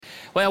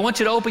Well, I want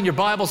you to open your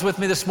Bibles with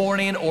me this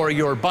morning, or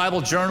your Bible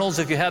journals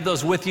if you have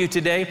those with you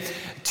today,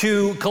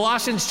 to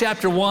Colossians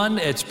chapter 1.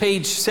 It's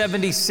page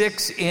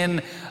 76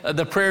 in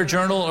the prayer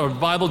journal or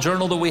Bible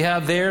journal that we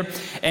have there.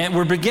 And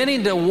we're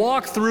beginning to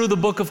walk through the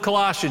book of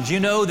Colossians. You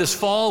know, this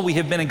fall we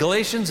have been in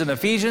Galatians and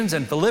Ephesians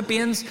and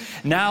Philippians.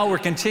 Now we're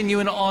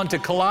continuing on to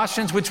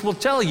Colossians, which will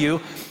tell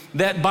you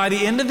that by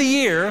the end of the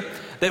year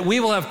that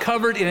we will have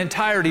covered in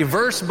entirety,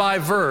 verse by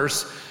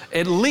verse,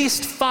 at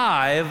least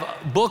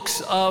 5 books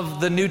of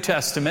the New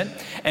Testament,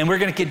 and we're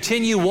going to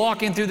continue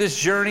walking through this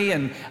journey.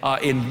 And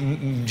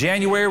in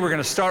January, we're going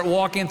to start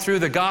walking through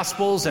the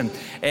Gospels, and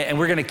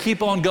we're going to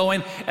keep on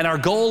going. And our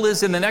goal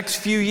is in the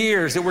next few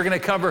years that we're going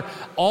to cover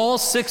all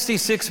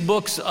 66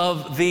 books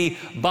of the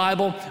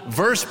Bible,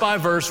 verse by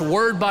verse,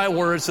 word by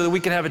word, so that we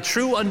can have a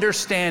true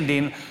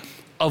understanding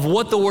of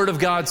what the Word of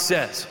God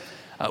says.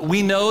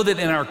 We know that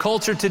in our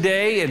culture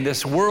today, in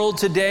this world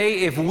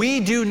today, if we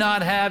do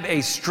not have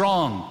a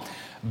strong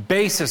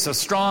basis, a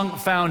strong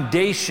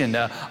foundation,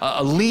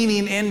 a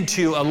leaning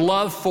into, a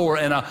love for,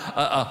 and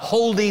a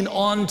holding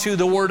on to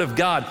the Word of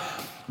God,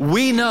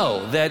 we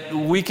know that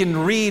we can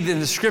read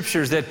in the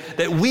Scriptures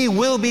that we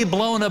will be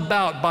blown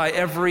about by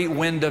every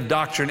wind of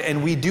doctrine,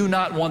 and we do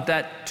not want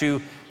that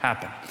to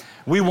happen.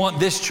 We want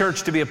this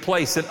church to be a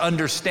place that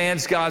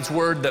understands God's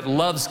Word, that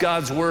loves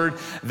God's Word,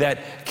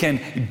 that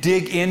can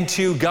dig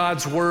into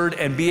God's Word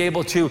and be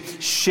able to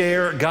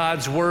share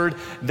God's Word.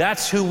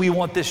 That's who we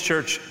want this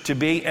church to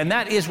be, and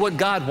that is what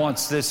God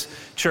wants this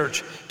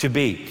church to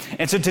be.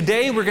 And so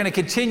today we're going to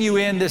continue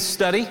in this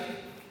study.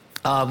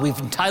 We've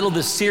entitled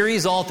this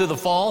series all through the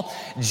fall,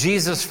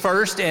 Jesus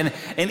First. And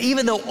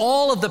even though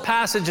all of the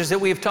passages that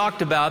we've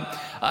talked about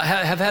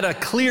have had a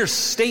clear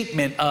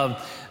statement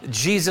of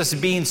Jesus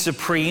being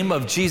supreme,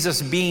 of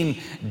Jesus being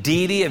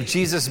deity, of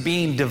Jesus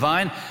being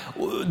divine,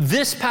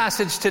 this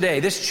passage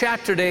today, this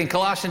chapter today in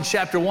Colossians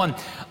chapter 1,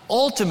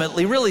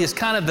 ultimately really is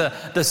kind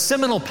of the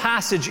seminal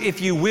passage, if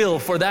you will,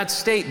 for that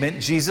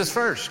statement, Jesus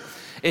first.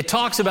 It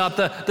talks about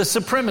the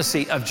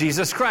supremacy of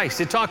Jesus Christ.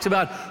 It talks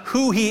about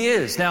who He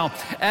is. Now,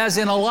 as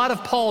in a lot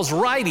of Paul's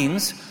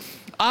writings,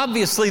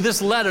 obviously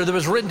this letter that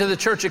was written to the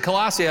church at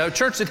Colossae, a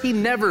church that he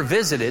never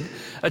visited,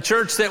 a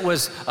church that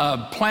was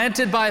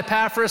planted by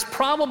Epaphras,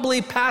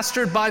 probably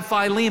pastored by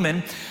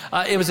Philemon.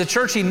 It was a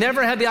church he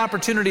never had the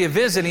opportunity of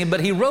visiting,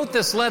 but he wrote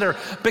this letter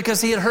because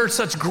he had heard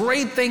such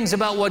great things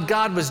about what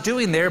God was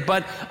doing there.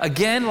 But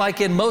again, like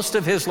in most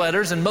of his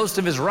letters and most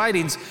of his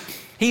writings,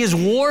 he is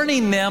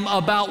warning them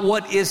about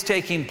what is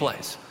taking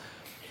place.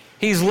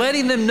 He's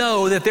letting them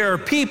know that there are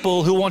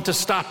people who want to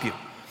stop you.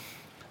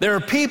 There are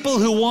people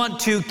who want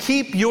to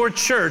keep your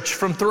church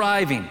from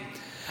thriving.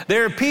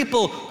 There are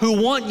people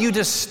who want you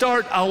to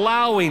start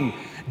allowing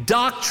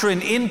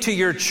doctrine into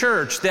your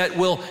church that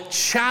will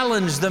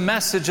challenge the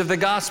message of the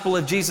gospel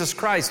of Jesus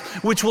Christ,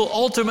 which will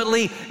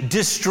ultimately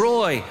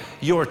destroy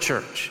your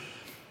church.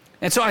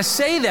 And so I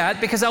say that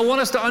because I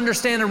want us to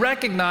understand and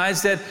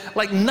recognize that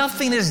like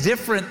nothing is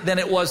different than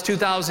it was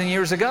 2,000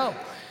 years ago.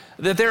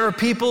 That there are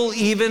people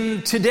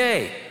even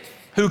today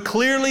who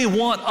clearly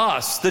want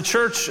us, the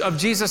church of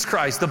Jesus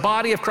Christ, the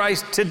body of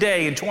Christ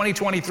today in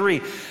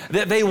 2023,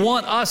 that they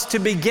want us to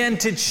begin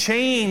to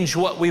change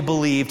what we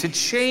believe, to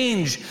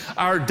change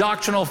our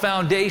doctrinal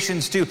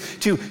foundations, to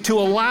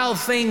allow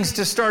things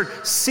to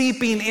start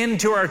seeping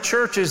into our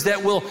churches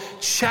that will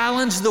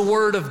challenge the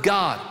Word of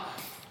God.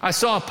 I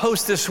saw a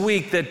post this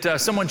week that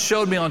someone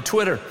showed me on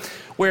Twitter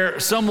where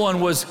someone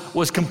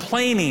was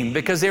complaining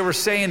because they were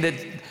saying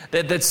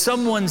that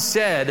someone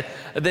said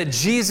that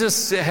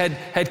Jesus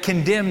had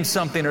condemned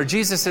something, or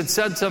Jesus had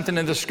said something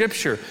in the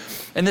Scripture.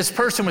 And this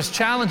person was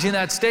challenging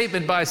that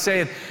statement by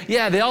saying,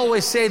 yeah, they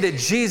always say that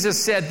Jesus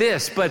said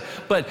this, but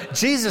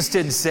Jesus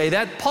didn't say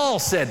that. Paul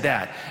said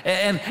that.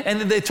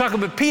 And they talk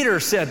about Peter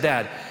said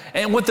that.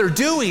 And what they're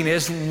doing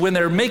is, when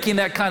they're making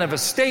that kind of a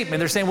statement,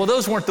 they're saying, well,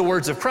 those weren't the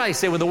words of Christ,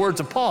 they were the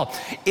words of Paul.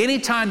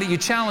 Anytime that you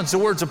challenge the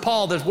words of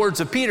Paul, the words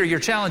of Peter, you're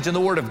challenging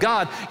the Word of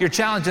God. You're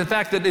challenging the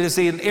fact that it is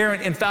the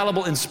inerrant,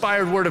 infallible,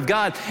 inspired Word of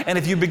God. And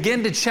if you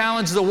begin to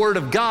challenge the Word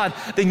of God,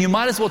 then you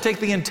might as well take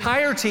the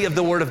entirety of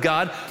the Word of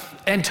God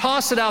and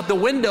toss it out the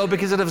window,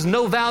 because it has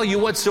no value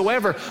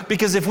whatsoever.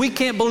 Because if we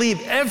can't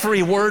believe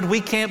every word, we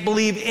can't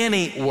believe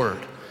any word.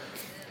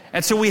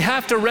 And so we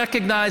have to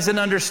recognize and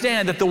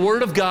understand that the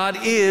Word of God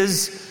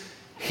is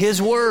His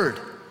Word.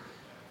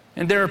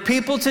 And there are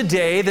people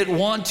today that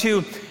want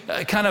to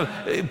kind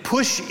of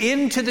push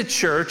into the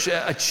church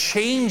a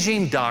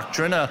changing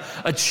doctrine,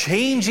 a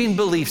changing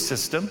belief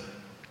system,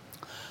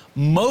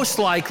 most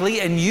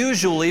likely and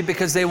usually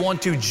because they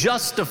want to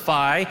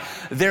justify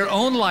their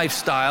own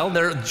lifestyle,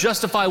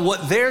 justify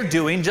what they're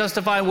doing,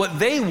 justify what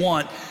they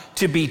want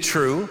to be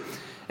true.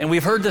 And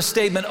we've heard this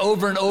statement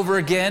over and over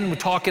again. We're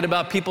talking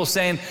about people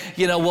saying,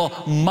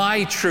 well,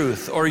 my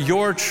truth or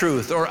your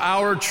truth or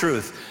our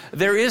truth.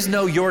 There is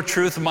no your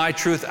truth, my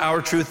truth,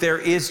 our truth. There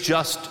is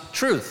just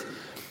truth.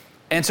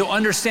 And so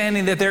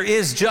understanding that there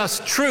is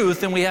just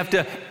truth, and we have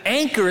to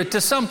anchor it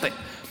to something.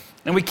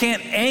 And we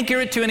can't anchor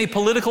it to any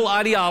political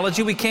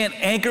ideology. We can't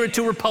anchor it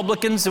to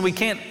Republicans, and we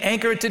can't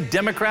anchor it to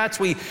Democrats.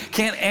 We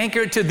can't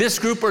anchor it to this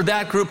group or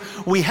that group.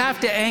 We have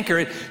to anchor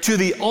it to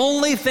the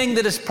only thing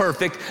that is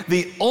perfect,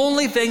 the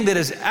only thing that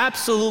is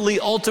absolutely,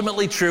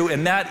 ultimately true,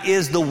 and that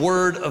is the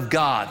Word of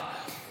God.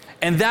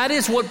 And that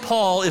is what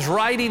Paul is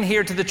writing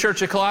here to the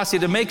church of Colossae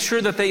to make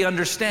sure that they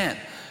understand.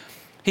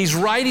 He's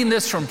writing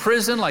this from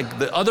prison, like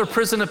the other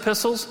prison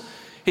epistles.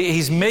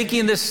 He's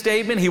making this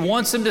statement. He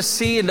wants them to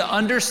see and to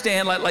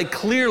understand, like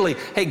clearly,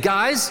 hey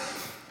guys,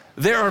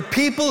 there are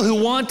people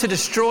who want to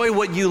destroy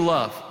what you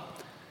love.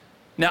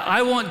 Now,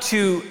 I want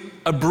to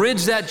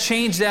abridge that,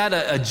 change that,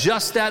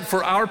 adjust that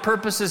for our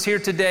purposes here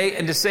today,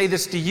 and to say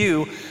this to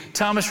you,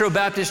 Thomas Rowe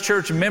Baptist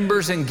Church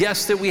members and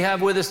guests that we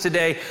have with us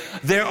today.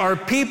 There are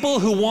people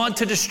who want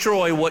to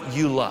destroy what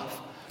you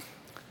love.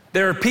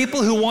 There are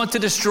people who want to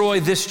destroy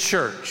this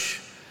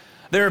church.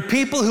 There are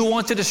people who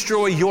want to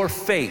destroy your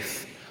faith.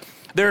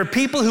 There are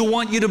people who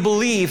want you to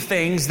believe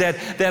things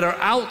that are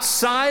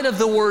outside of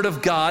the Word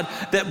of God,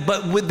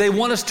 but they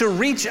want us to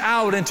reach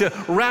out and to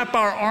wrap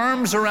our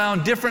arms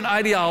around different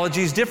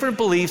ideologies, different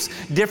beliefs,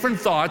 different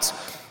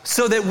thoughts,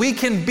 so that we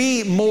can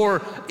be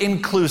more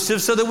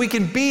inclusive, so that we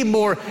can be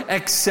more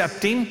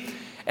accepting.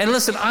 And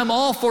listen, I'm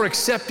all for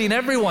accepting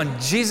everyone.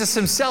 Jesus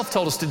himself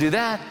told us to do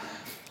that.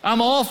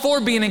 I'm all for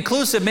being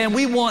inclusive. Man,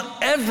 we want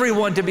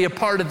everyone to be a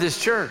part of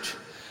this church.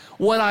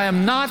 What I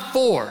am not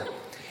for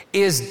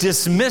is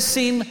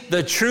dismissing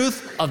the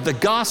truth of the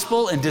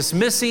gospel and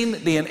dismissing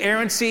the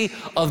inerrancy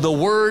of the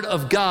Word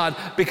of God,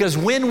 because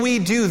when we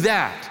do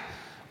that,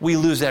 we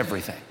lose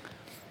everything.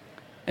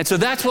 And so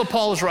that's what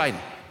Paul is writing.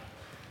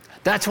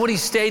 That's what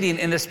he's stating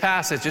in this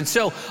passage. And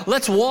so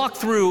let's walk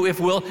through, if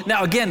we'll.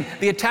 Now again,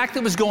 the attack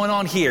that was going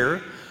on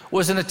here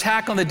was an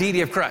attack on the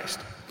deity of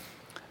Christ.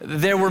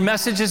 There were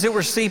messages that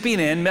were seeping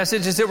in,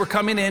 messages that were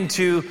coming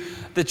into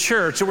the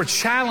church that were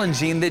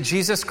challenging that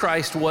Jesus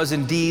Christ was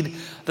indeed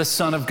the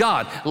Son of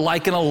God.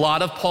 Like in a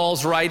lot of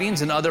Paul's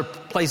writings and other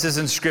places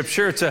in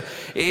Scripture,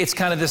 it's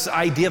kind of this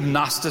idea of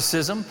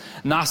Gnosticism.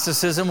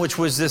 Gnosticism, which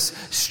was this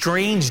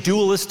strange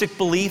dualistic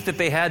belief that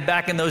they had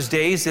back in those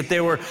days, that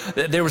there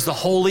was the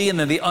holy and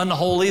then the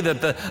unholy,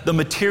 that the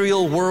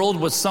material world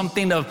was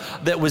something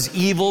that was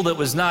evil, that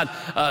was not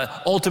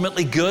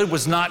ultimately good,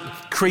 was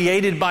not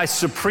created by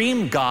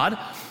supreme God,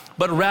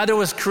 but rather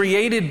was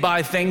created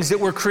by things that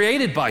were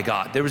created by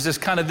God. There was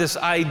this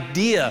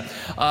idea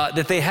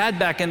that they had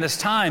back in this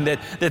time that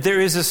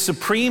there is a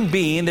supreme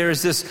being, there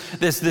is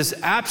this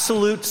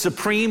absolute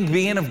supreme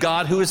being of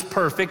God who is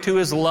perfect, who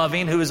is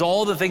loving, who is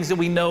all the things that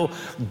we know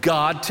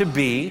God to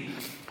be.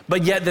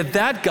 But yet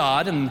that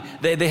God, and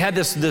they had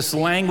this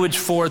language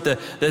for it,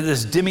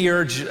 this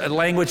demiurge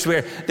language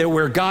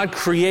where God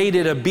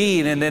created a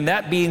being, and then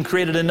that being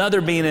created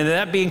another being, and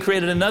that being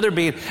created another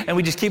being, and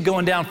we just keep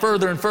going down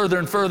further and further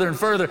and further and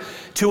further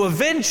to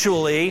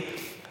eventually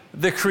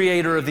the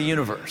creator of the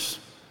universe.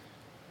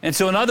 And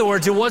so in other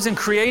words, it wasn't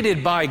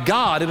created by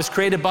God, it was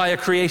created by a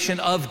creation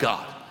of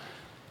God.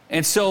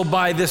 And so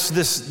by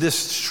this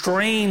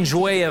strange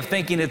way of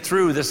thinking it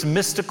through, this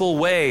mystical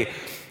way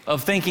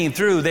of thinking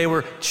through, they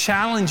were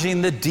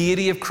challenging the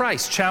deity of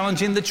Christ,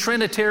 challenging the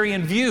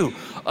Trinitarian view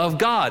of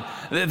God,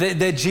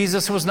 that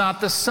Jesus was not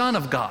the Son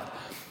of God.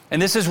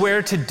 And this is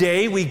where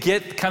today we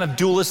get kind of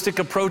dualistic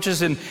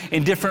approaches in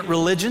different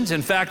religions.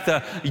 In fact,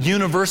 the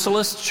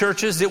Universalist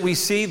churches that we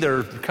see, there are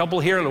a couple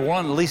here,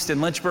 one at least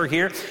in Lynchburg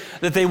here,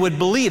 that they would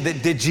believe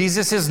that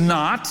Jesus is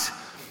not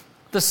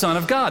the Son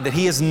of God, that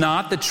he is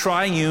not the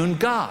triune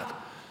God.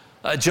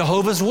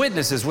 Jehovah's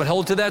Witnesses would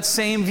hold to that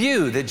same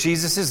view, that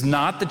Jesus is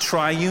not the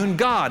triune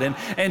God.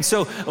 And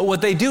so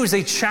what they do is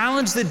they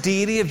challenge the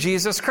deity of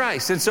Jesus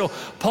Christ. And so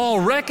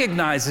Paul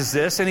recognizes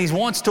this, and he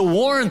wants to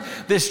warn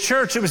this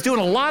church that was doing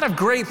a lot of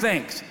great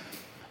things.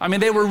 I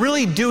mean, they were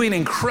really doing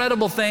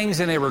incredible things,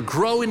 and they were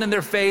growing in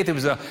their faith. It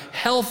was a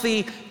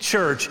healthy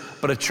church,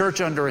 but a church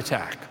under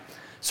attack.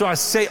 So I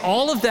say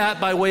all of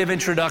that by way of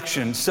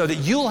introduction so that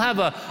you'll have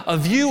a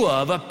view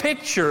of, a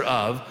picture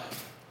of,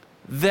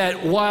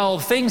 that while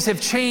things have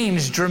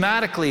changed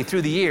dramatically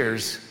through the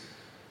years,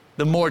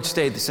 the more it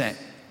stayed the same.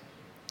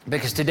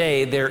 Because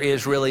today there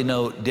is really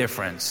no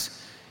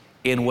difference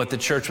in what the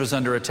church was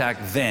under attack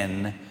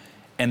then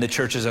and the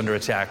church is under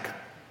attack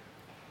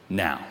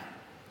now.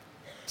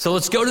 So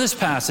let's go to this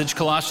passage,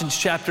 Colossians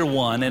chapter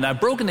 1, and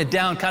I've broken it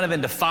down kind of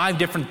into 5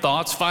 different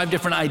thoughts, 5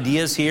 different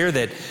ideas here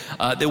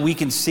that we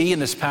can see in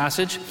this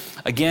passage.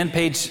 Again,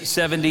 page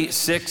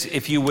 76,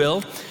 if you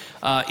will.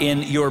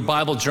 In your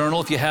Bible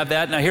journal, if you have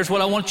that. Now, here's what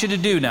I want you to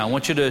do now. I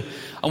want to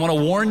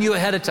warn you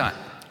ahead of time.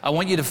 I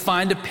want you to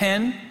find a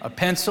pen, a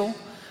pencil.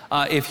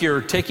 If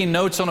you're taking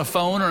notes on a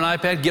phone or an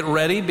iPad, get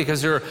ready,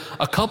 because there are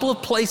a couple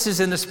of places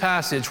in this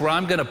passage where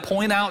I'm going to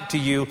point out to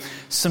you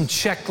some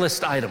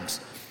checklist items.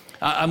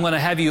 I'm going to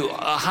have you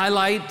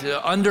highlight,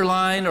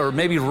 underline, or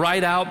maybe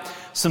write out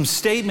some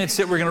statements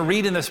that we're going to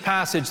read in this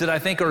passage that I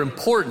think are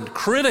important,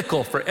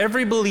 critical for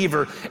every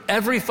believer,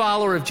 every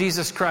follower of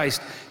Jesus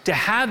Christ to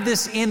have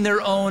this in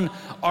their own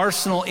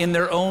arsenal, in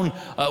their own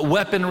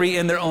weaponry,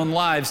 in their own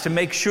lives, to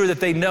make sure that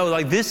they know,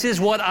 like, this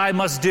is what I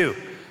must do.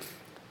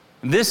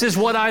 This is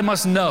what I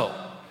must know.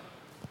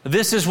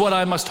 This is what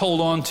I must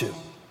hold on to.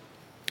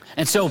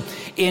 And so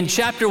in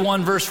chapter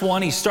 1, verse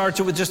 1, he starts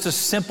it with just a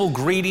simple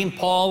greeting,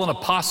 Paul, an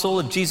apostle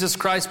of Jesus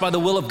Christ by the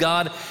will of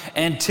God,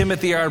 and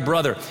Timothy, our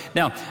brother.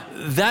 Now,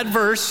 that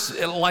verse,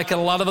 like in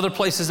a lot of other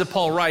places that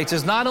Paul writes,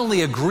 is not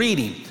only a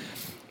greeting,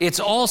 it's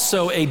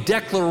also a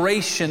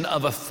declaration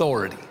of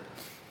authority.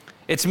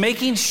 It's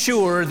making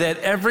sure that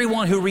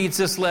everyone who reads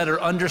this letter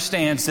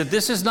understands that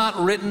this is not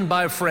written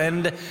by a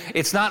friend.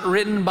 It's not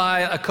written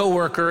by a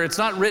coworker. It's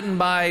not written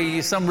by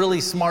some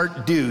really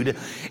smart dude.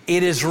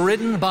 It is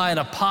written by an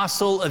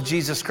apostle of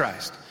Jesus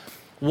Christ,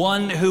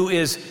 one who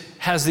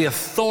has the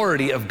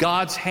authority of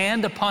God's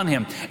hand upon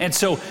him. And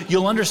so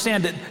you'll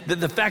understand that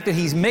the fact that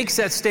he makes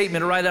that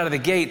statement right out of the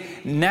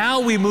gate,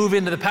 now we move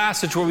into the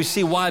passage where we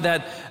see why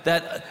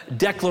that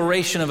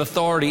declaration of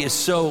authority is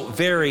so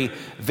very,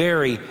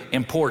 very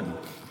important.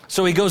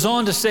 So he goes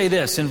on to say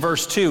this in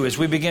verse 2 as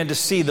we begin to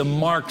see the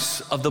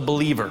marks of the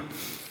believer.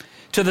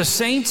 To the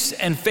saints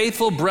and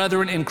faithful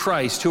brethren in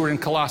Christ who are in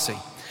Colossae,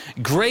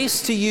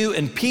 grace to you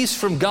and peace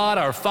from God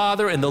our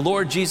Father and the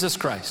Lord Jesus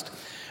Christ.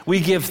 We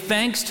give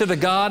thanks to the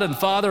God and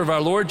Father of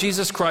our Lord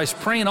Jesus Christ,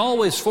 praying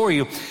always for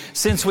you,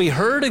 since we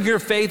heard of your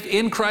faith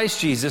in Christ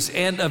Jesus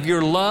and of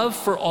your love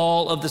for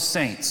all of the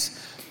saints.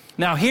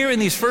 Now here in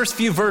these first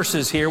few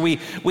verses here, we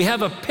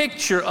have a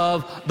picture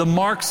of the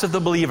marks of the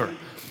believer.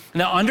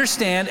 Now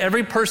understand,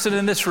 every person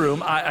in this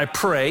room, I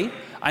pray,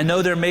 I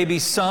know there may be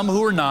some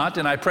who are not,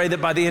 and I pray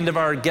that by the end of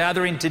our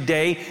gathering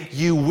today,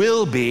 you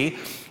will be,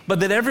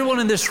 but that everyone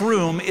in this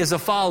room is a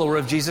follower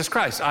of Jesus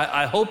Christ.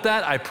 I hope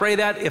that, I pray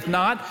that. If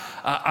not,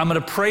 I'm going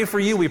to pray for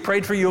you. We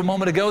prayed for you a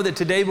moment ago that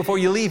today before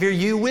you leave here,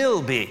 you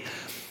will be.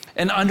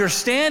 And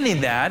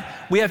understanding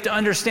that, we have to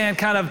understand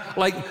kind of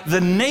like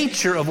the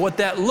nature of what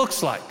that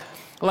looks like.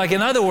 Like,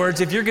 in other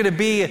words, if you're going to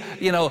be,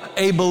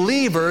 a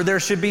believer, there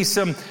should be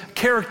some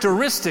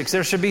characteristics.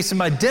 There should be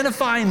some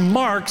identifying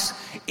marks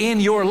in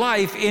your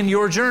life, in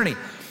your journey.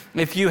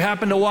 If you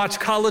happen to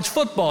watch college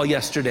football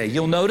yesterday,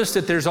 you'll notice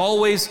that there's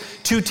always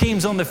two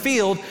teams on the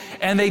field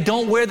and they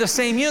don't wear the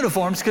same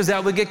uniforms because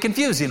that would get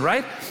confusing,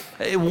 right?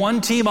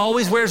 One team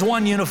always wears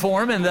one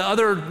uniform and the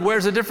other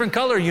wears a different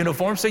color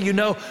uniform, so you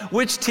know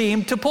which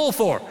team to pull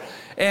for.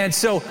 And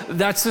so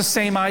that's the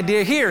same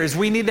idea here, is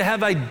we need to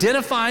have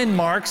identifying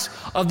marks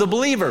of the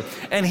believer.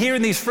 And here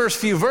in these first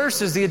few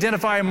verses, the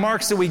identifying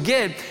marks that we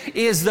get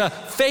is the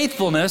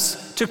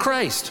faithfulness to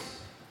Christ.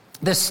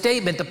 The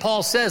statement that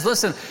Paul says,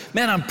 listen,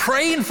 man, I'm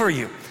praying for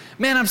you.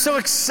 Man, I'm so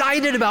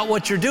excited about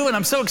what you're doing.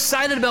 I'm so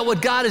excited about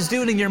what God is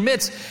doing in your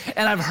midst.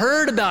 And I've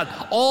heard about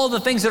all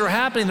the things that are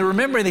happening. And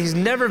remembering that he's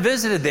never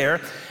visited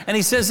there. And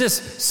he says this,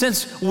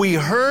 since we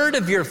heard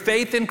of your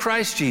faith in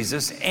Christ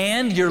Jesus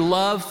and your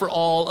love for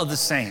all of the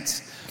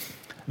saints.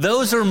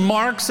 Those are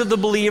marks of the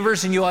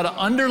believers, and you ought to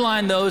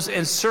underline those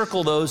and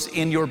circle those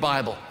in your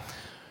Bible.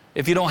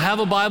 If you don't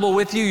have a Bible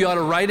with you, you ought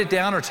to write it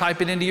down or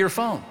type it into your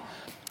phone.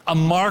 A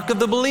mark of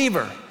the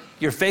believer,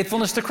 your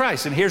faithfulness to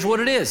Christ. And here's what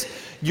it is.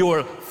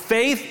 Your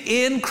faith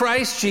in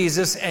Christ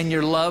Jesus and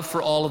your love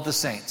for all of the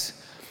saints.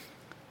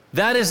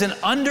 That is an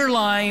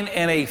underlying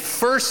and a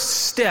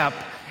first step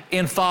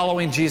in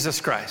following Jesus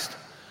Christ.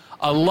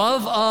 A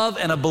love of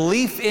and a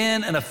belief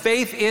in and a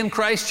faith in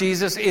Christ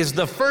Jesus is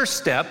the first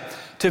step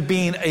to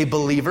being a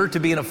believer, to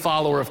being a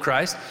follower of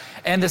Christ.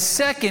 And the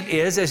second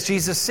is, as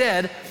Jesus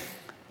said,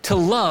 to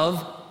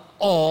love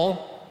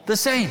all the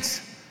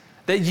saints.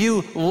 That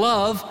you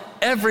love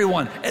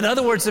everyone. In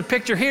other words, the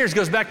picture here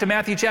goes back to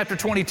Matthew chapter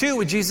 22,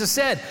 where Jesus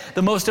said,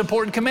 the most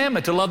important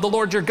commandment, to love the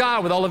Lord your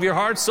God with all of your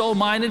heart, soul,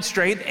 mind, and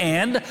strength.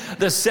 And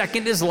the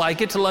second is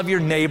like it, to love your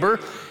neighbor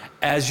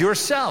as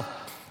yourself.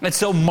 And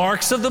so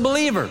marks of the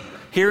believer.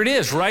 Here it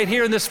is, right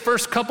here in this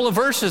first couple of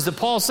verses that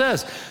Paul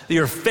says,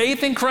 your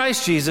faith in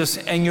Christ Jesus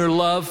and your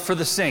love for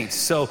the saints.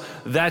 So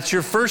that's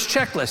your first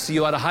checklist.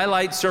 You ought to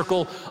highlight,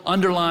 circle,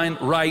 underline,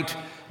 write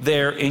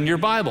there in your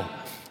Bible.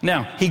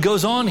 Now, he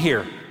goes on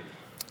here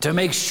to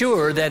make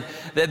sure that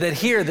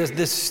here,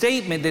 this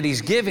statement that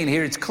he's giving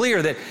here, it's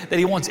clear that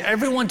he wants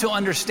everyone to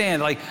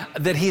understand, like,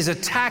 that he's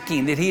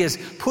attacking, that he is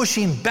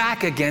pushing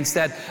back against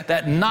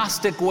that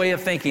Gnostic way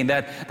of thinking,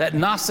 that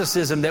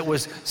Gnosticism that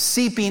was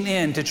seeping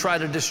in to try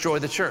to destroy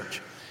the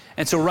church.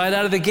 And so right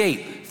out of the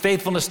gate,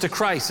 faithfulness to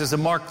Christ is a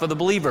mark for the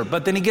believer.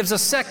 But then he gives a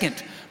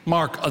second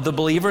mark of the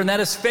believer, and that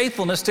is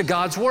faithfulness to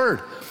God's word.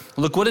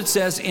 Look what it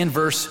says in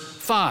verse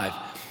 5.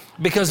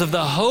 Because of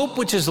the hope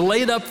which is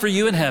laid up for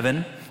you in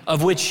heaven,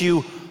 of which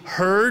you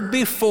heard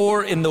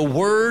before in the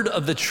word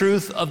of the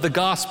truth of the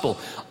gospel.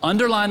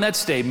 Underline that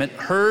statement,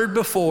 heard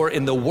before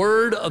in the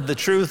word of the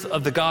truth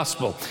of the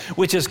gospel,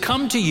 which has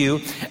come to you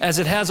as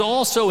it has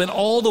also in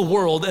all the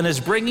world and is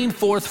bringing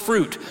forth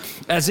fruit,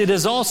 as it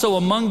is also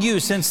among you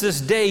since this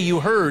day you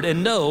heard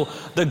and know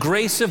the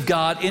grace of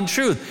God in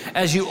truth,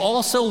 as you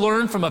also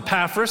learned from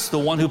Epaphras, the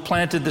one who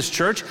planted this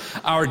church,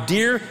 our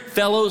dear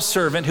fellow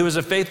servant who is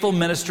a faithful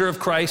minister of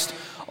Christ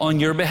on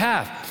your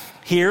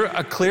behalf. Here,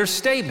 a clear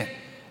statement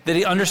that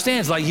he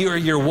understands, like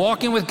you're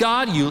walking with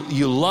God,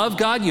 you love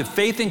God, you have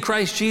faith in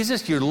Christ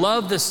Jesus, you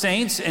love the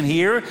saints, and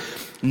here,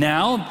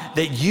 now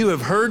that you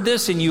have heard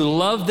this and you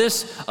love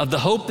this, of the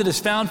hope that is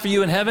found for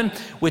you in heaven,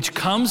 which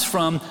comes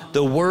from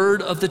the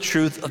word of the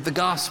truth of the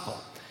gospel.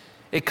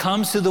 It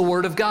comes through the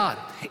word of God.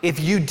 If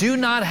you do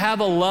not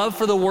have a love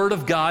for the word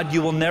of God,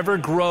 you will never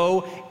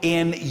grow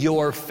in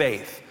your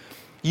faith.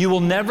 You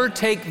will never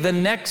take the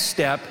next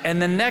step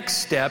and the next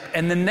step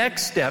and the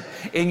next step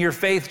in your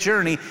faith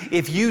journey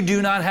if you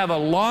do not have a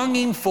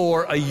longing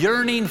for, a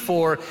yearning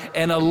for,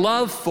 and a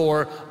love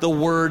for the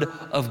Word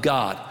of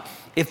God.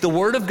 If the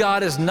Word of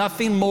God is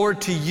nothing more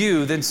to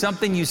you than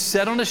something you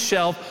set on a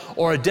shelf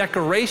or a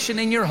decoration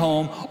in your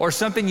home or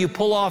something you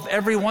pull off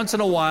every once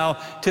in a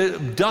while to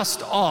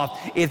dust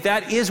off, if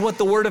that is what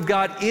the Word of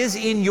God is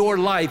in your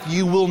life,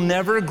 you will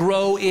never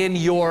grow in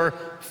your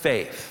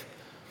faith.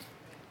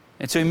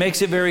 And so he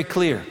makes it very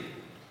clear,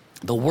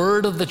 the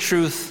word of the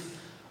truth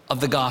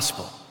of the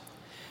gospel.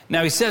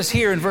 Now he says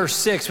here in verse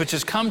 6, which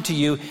has come to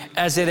you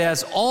as it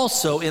has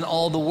also in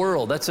all the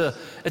world. It's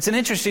an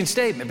interesting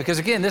statement because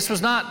again, this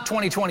was not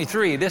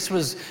 2023. This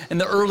was in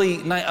the early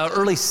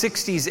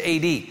 60s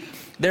AD.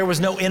 There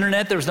was no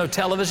internet, there was no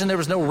television, there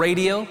was no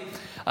radio.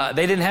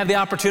 They didn't have the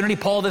opportunity.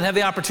 Paul didn't have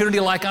the opportunity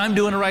like I'm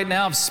doing right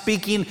now of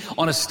speaking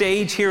on a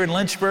stage here in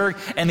Lynchburg,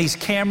 and these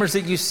cameras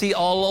that you see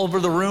all over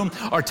the room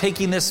are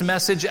taking this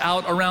message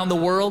out around the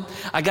world.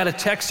 I got a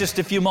text just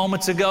a few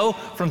moments ago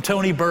from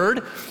Tony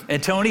Bird,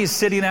 and Tony is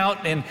sitting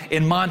out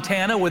in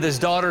Montana with his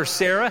daughter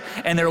Sarah,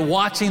 and they're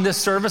watching this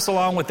service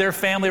along with their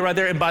family right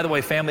there. And by the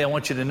way, family, I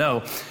want you to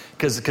know,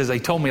 because they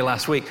told me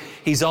last week,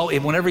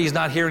 whenever he's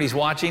not here and he's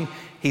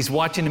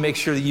watching to make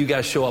sure that you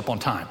guys show up on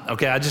time.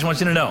 Okay, I just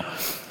want you to know.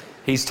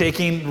 He's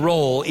taking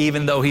role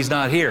even though he's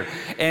not here.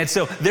 And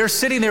so they're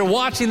sitting there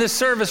watching this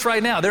service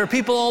right now. There are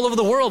people all over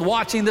the world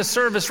watching this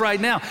service right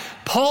now.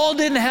 Paul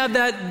didn't have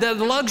that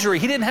luxury.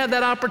 He didn't have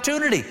that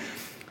opportunity.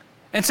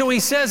 And so he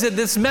says that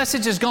this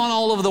message has gone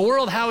all over the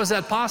world. How is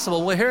that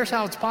possible? Well, here's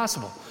how it's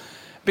possible.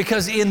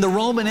 Because in the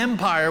Roman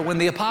Empire, when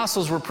the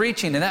apostles were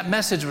preaching and that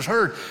message was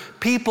heard,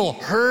 people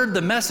heard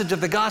the message of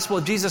the gospel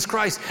of Jesus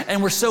Christ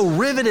and were so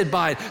riveted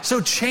by it,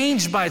 so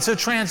changed by it, so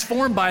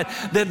transformed by it,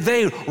 that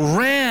they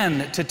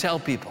ran to tell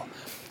people.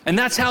 And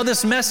that's how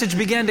this message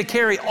began to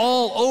carry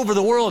all over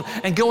the world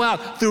and go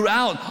out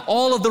throughout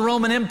all of the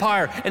Roman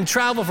Empire and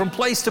travel from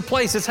place to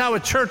place. It's how a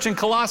church in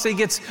Colossae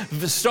gets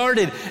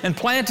started and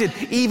planted,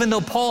 even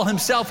though Paul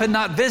himself had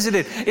not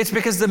visited. It's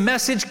because the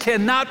message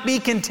cannot be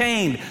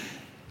contained.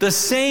 The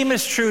same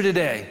is true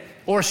today,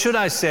 or should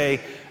I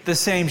say, the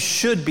same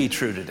should be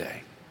true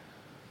today.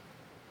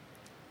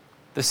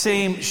 The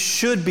same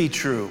should be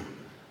true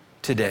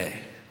today.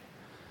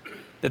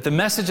 That the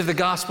message of the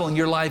gospel in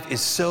your life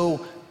is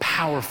so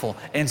powerful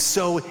and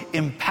so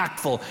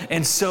impactful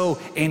and so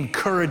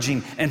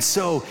encouraging and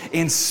so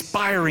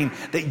inspiring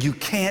that you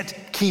can't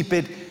keep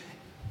it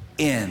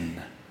in.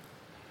 And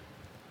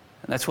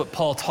that's what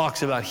Paul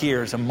talks about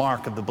here as a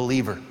mark of the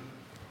believer.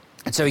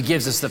 And so he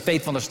gives us the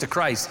faithfulness to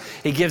Christ.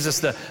 He gives us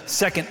the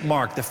second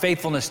mark, the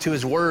faithfulness to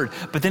his word.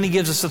 But then he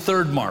gives us the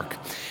third mark,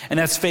 and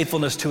that's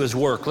faithfulness to his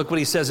work. Look what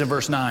he says in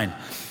verse 9.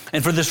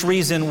 And for this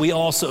reason, we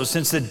also,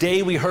 since the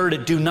day we heard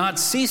it, do not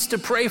cease to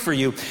pray for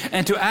you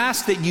and to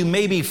ask that you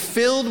may be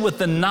filled with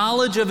the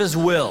knowledge of his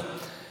will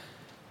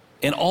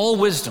in all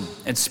wisdom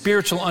and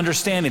spiritual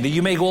understanding, that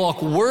you may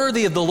walk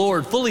worthy of the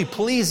Lord, fully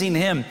pleasing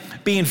him,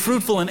 being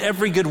fruitful in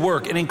every good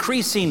work and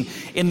increasing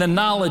in the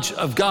knowledge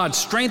of God,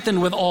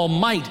 strengthened with all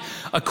might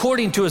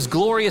according to his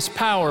glorious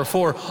power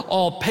for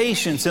all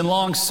patience and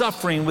long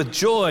suffering with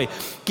joy,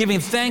 giving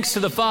thanks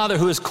to the Father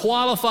who has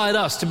qualified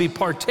us to be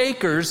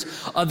partakers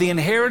of the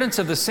inheritance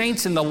of the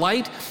saints in the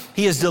light.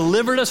 He has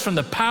delivered us from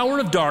the power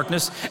of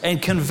darkness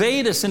and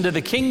conveyed us into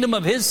the kingdom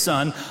of his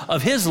Son,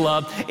 of his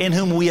love, in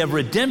whom we have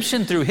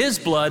redemption through his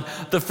blood,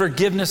 the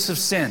forgiveness of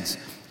sins.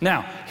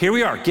 Now, here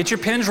we are. Get your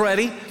pens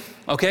ready.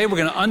 Okay, we're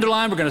going to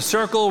underline, we're going to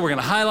circle, we're going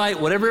to highlight,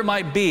 whatever it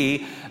might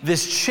be,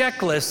 this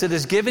checklist that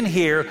is given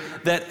here,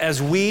 that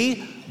as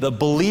we, the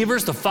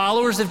believers, the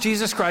followers of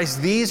Jesus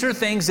Christ, these are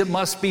things that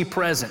must be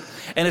present.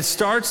 And it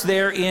starts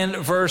there in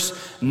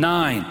verse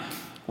 9.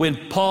 When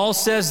Paul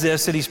says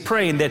this, that he's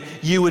praying that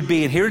you would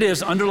be, and here it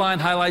is, underline,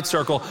 highlight,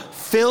 circle,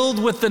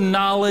 filled with the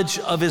knowledge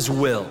of his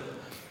will.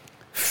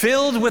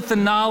 Filled with the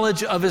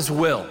knowledge of his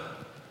will.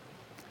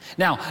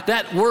 Now,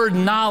 that word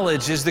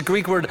knowledge is the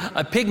Greek word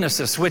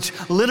epignosis, which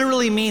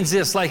literally means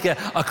this, like a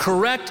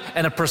correct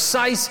and a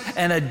precise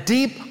and a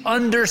deep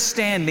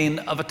understanding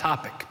of a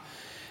topic.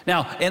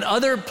 Now, in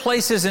other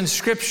places in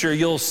Scripture,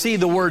 you'll see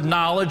the word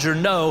knowledge or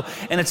know,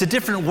 and it's a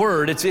different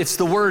word. It's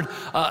the word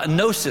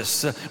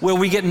gnosis, where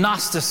we get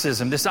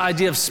Gnosticism, this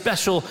idea of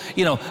special,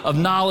 of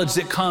knowledge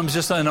that comes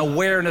just an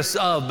awareness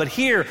of. But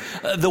here,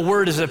 the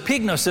word is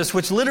epignosis,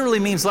 which literally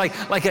means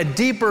like a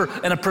deeper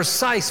and a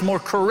precise, more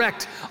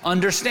correct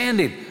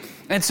understanding.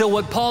 And so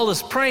what Paul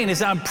is praying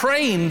is, I'm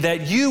praying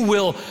that you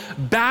will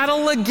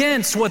battle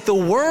against what the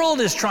world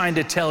is trying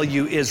to tell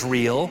you is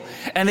real,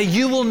 and that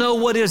you will know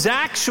what is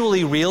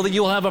actually real, that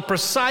you will have a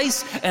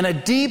precise and a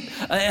deep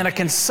and a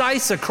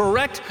concise, a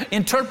correct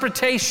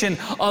interpretation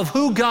of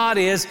who God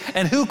is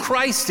and who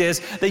Christ is,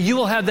 that you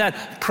will have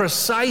that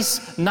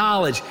precise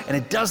knowledge. And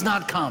it does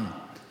not come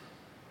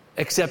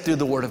except through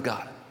the Word of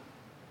God.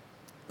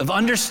 Of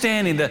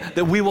understanding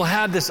that we will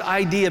have this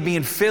idea of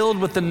being filled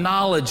with the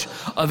knowledge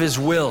of His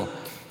will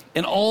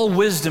in all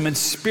wisdom and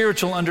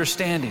spiritual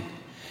understanding.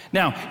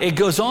 Now, it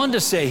goes on to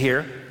say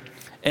here,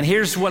 and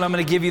here's what I'm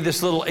going to give you,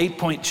 this little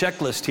 8-point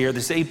checklist here,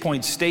 this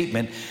 8-point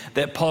statement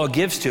that Paul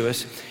gives to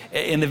us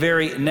in the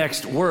very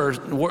next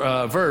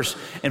verse,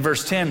 in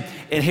verse 10.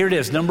 And here it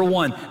is, number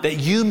 1, that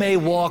you may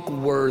walk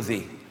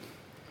worthy.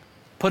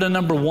 Put a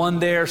number 1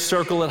 there,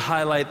 circle it,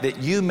 highlight,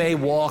 that you may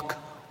walk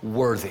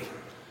worthy.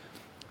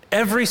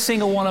 Every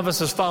single one of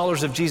us as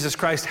followers of Jesus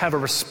Christ have a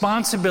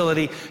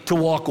responsibility to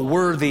walk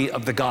worthy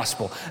of the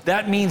gospel.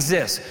 That means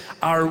this,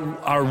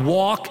 our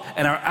walk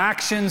and our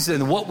actions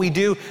and what we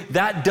do,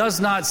 that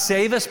does not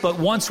save us, but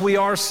once we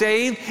are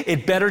saved,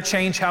 it better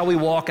change how we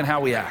walk and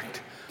how we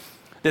act.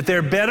 That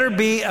there better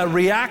be a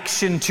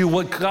reaction to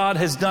what God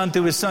has done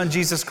through His Son,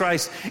 Jesus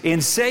Christ,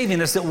 in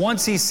saving us, that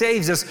once He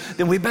saves us,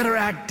 then we better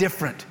act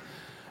different.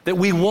 That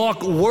we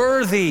walk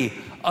worthy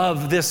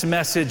of this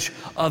message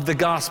of the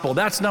gospel.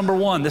 That's number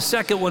 1. The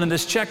second one in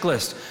this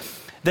checklist,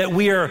 that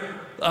we are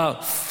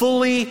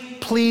fully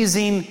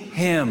pleasing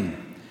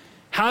Him.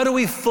 How do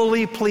we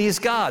fully please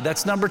God?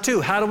 That's number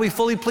 2. How do we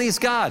fully please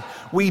God?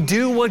 We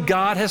do what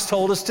God has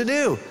told us to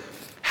do.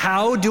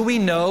 How do we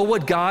know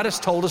what God has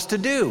told us to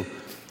do?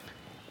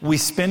 We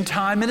spend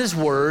time in His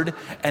Word,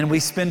 and we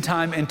spend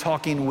time in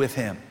talking with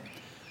Him,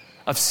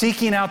 of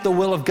seeking out the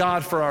will of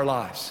God for our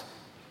lives.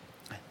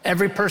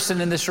 Every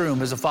person in this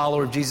room is a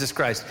follower of Jesus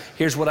Christ.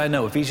 Here's what I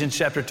know. Ephesians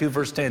chapter 2,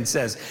 verse 10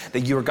 says that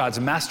you are God's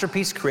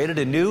masterpiece, created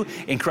anew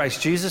in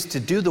Christ Jesus to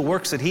do the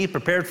works that He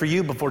prepared for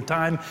you before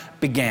time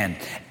began.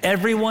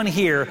 Everyone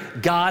here,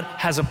 God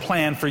has a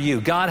plan for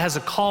you. God has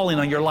a calling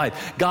on your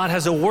life. God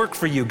has a work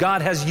for you.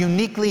 God has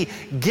uniquely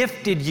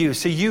gifted you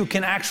so you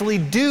can actually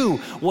do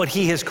what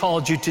He has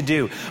called you to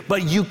do.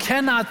 But you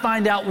cannot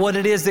find out what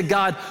it is that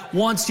God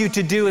wants you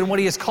to do and what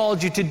He has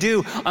called you to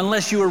do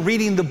unless you are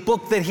reading the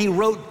book that He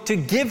wrote to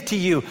give to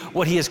you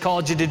what He has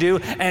called you to do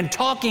and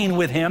talking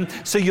with Him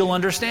so you'll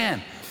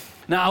understand.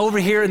 Now, over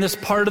here in this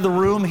part of the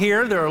room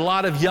here, there are a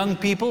lot of young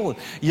people,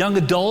 young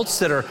adults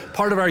that are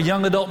part of our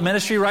young adult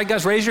ministry, right,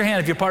 guys? Raise your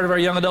hand if you're part of our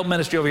young adult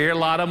ministry over here. A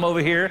lot of them over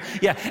here.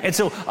 Yeah, and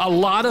so a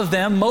lot of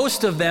them,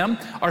 most of them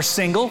are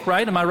single,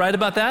 right? Am I right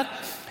about that?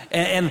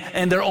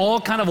 And they're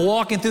all kind of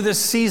walking through this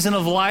season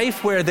of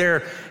life where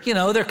they're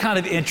kind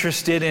of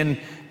interested in,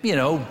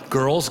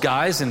 girls,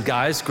 guys, and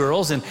guys,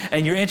 girls,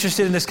 and you're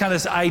interested in this kind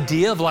of this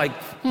idea of like,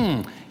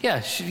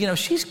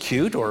 she's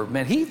cute, or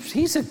man,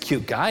 he's a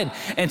cute guy.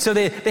 And so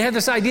they have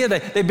this idea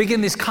that they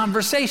begin these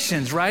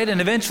conversations, right? And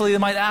eventually they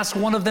might ask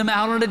one of them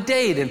out on a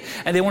date,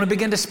 and they want to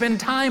begin to spend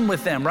time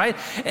with them, right?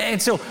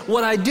 And so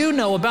what I do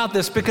know about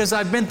this, because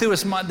I've been through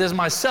this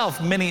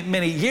myself many,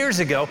 many years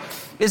ago,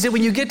 is that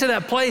when you get to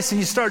that place and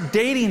you start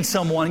dating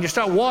someone, and you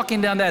start walking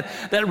down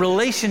that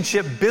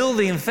relationship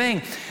building thing,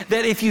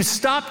 that if you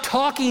stop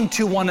talking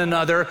to one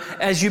another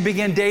as you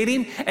begin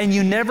dating and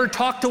you never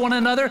talk to one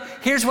another,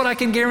 here's what I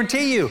can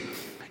guarantee you.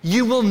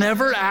 You will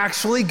never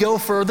actually go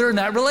further in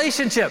that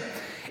relationship.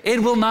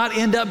 It will not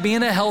end up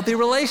being a healthy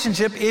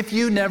relationship if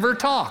you never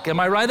talk. Am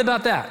I right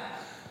about that?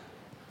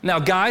 Now,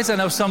 guys, I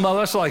know some of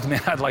us are like,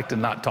 man, I'd like to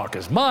not talk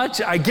as much.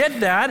 I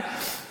get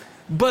that.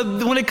 But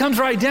when it comes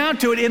right down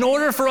to it, in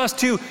order for us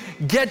to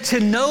get to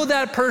know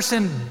that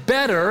person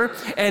better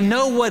and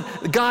know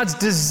what God's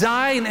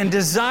design and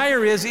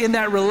desire is in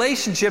that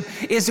relationship,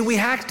 is that we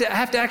have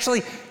to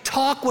actually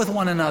talk with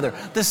one another.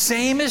 The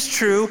same is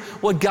true,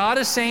 what God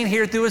is saying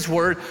here through His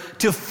Word.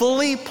 To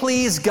fully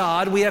please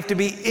God, we have to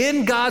be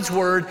in God's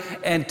Word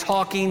and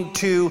talking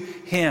to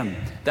Him.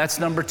 That's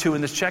number 2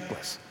 in this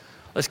checklist.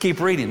 Let's keep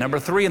reading. Number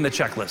 3 in the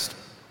checklist.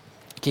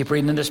 Keep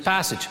reading in this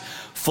passage.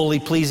 Fully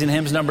pleasing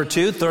Him is number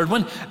 2. Third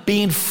one,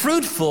 being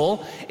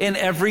fruitful in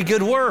every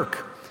good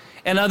work.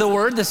 In other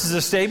words, this is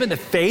a statement that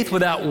faith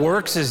without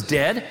works is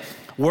dead.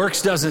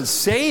 Works doesn't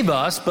save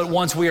us, but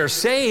once we are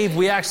saved,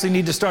 we actually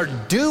need to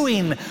start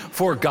doing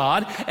for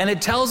God. And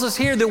it tells us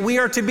here that we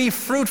are to be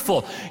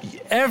fruitful.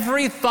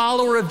 Every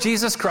follower of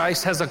Jesus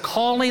Christ has a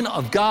calling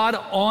of God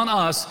on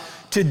us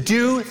to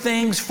do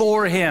things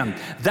for Him.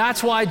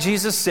 That's why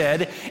Jesus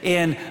said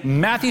in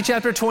Matthew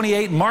chapter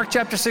 28, Mark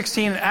chapter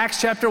 16, and Acts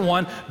chapter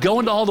 1, go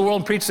into all the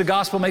world and preach the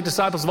gospel, make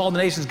disciples of all the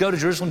nations, go to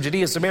Jerusalem,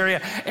 Judea, Samaria,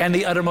 and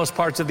the uttermost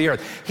parts of the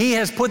earth. He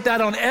has put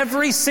that on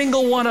every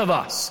single one of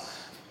us.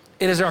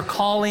 It is our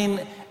calling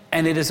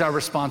and it is our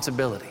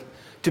responsibility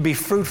to be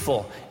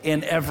fruitful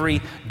in every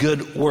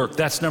good work.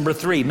 That's number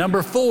 3.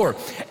 Number 4,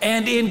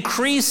 and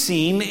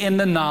increasing in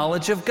the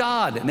knowledge of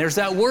God. And there's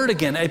that word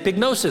again,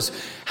 epignosis.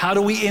 How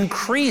do we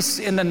increase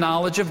in the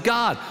knowledge of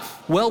God?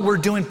 Well, we're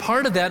doing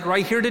part of that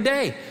right here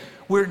today.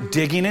 We're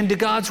digging into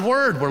God's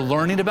Word. We're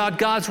learning about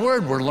God's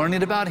Word. We're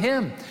learning about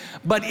Him.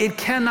 But it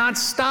cannot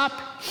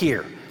stop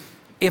here.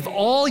 If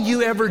all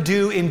you ever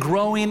do in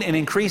growing and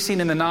increasing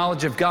in the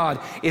knowledge of God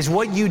is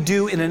what you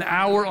do in an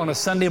hour on a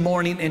Sunday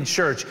morning in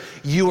church,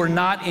 you are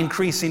not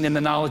increasing in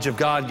the knowledge of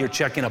God. You're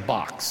checking a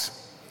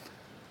box.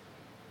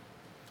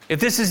 If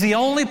this is the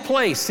only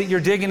place that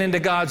you're digging into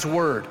God's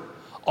Word,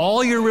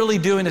 all you're really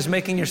doing is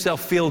making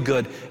yourself feel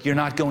good. You're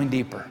not going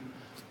deeper.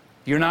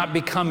 You're not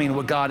becoming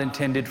what God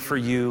intended for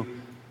you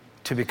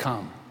to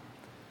become.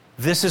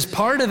 This is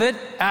part of it,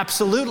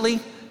 absolutely.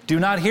 Do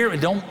not hear,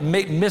 don't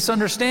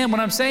misunderstand what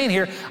I'm saying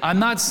here. I'm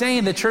not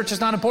saying that church is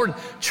not important.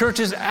 Church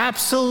is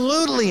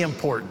absolutely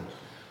important.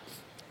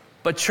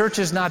 But church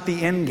is not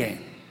the end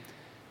game.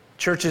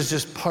 Church is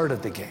just part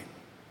of the game.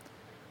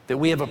 That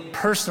we have a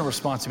personal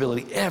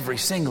responsibility every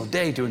single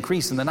day to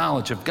increase in the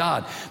knowledge of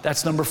God.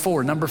 That's number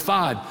 4. Number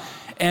 5,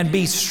 and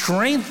be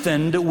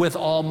strengthened with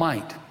all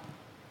might.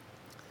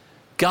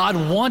 God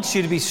wants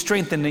you to be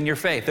strengthened in your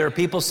faith. There are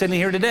people sitting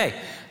here today,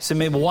 some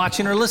maybe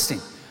watching or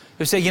listening,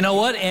 who say, you know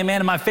what,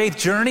 amen, in my faith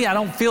journey,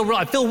 I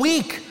feel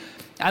weak.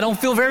 I don't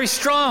feel very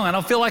strong. I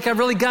don't feel like I've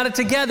really got it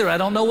together. I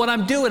don't know what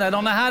I'm doing. I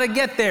don't know how to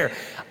get there.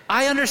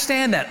 I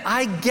understand that.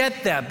 I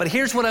get that. But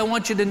here's what I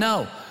want you to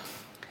know.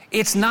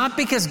 It's not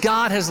because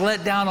God has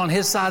let down on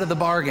His side of the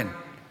bargain.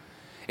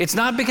 It's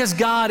not because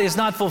God is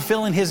not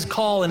fulfilling His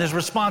call and His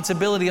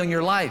responsibility on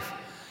your life.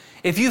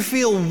 If you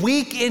feel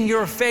weak in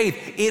your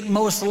faith, it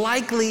most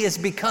likely is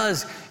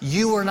because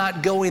you are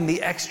not going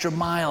the extra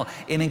mile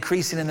in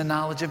increasing in the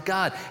knowledge of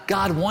God.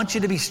 God wants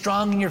you to be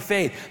strong in your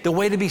faith. The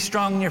way to be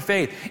strong in your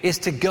faith is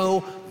to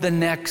go the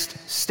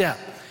next step.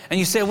 And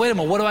you say, wait a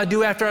minute, what do I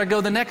do after I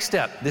go the next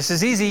step? This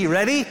is easy. You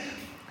ready?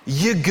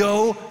 You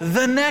go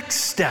the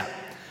next step.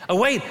 Oh,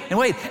 wait.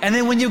 And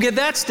then when you get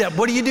that step,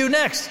 what do you do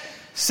next?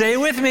 Say it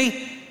with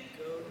me.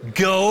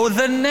 Go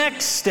the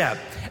next step.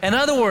 In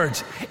other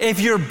words, if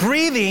you're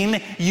breathing,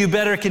 you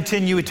better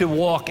continue to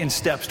walk in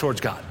steps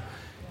towards God.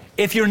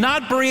 If you're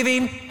not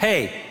breathing,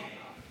 hey,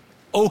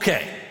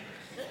 okay.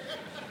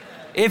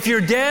 If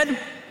you're dead,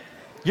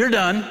 you're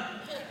done.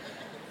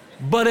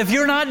 But if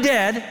you're not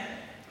dead,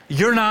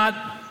 you're not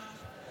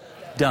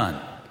done.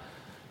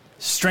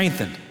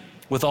 Strengthened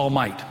with all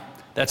might.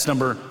 That's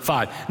number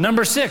 5.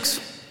 Number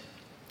 6,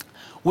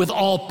 with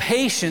all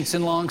patience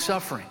and long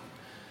suffering.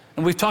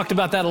 And we've talked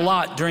about that a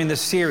lot during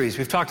this series.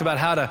 We've talked about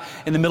how to,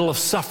 in the middle of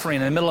suffering,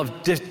 in the middle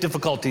of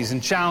difficulties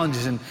and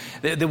challenges, and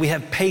that we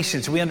have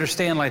patience. We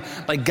understand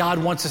like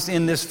God wants us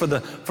in this for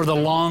the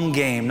long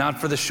game,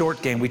 not for the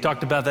short game. We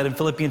talked about that in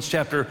Philippians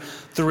chapter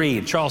 3.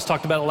 And Charles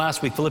talked about it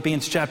last week,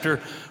 Philippians chapter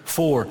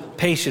 4.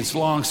 Patience,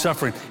 long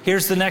suffering.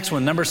 Here's the next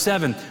one, number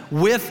 7.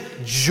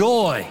 With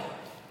joy.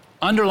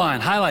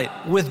 Underline,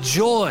 highlight, with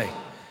joy.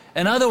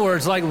 In other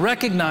words, like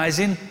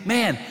recognizing,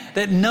 man,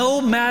 that no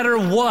matter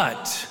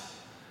what,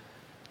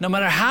 no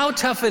matter how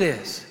tough it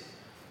is,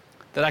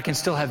 that I can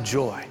still have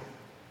joy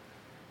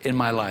in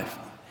my life.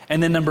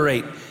 And then number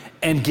 8,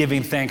 and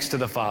giving thanks to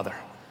the Father.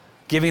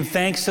 Giving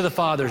thanks to the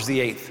Father is the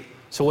 8th.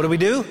 So what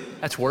do?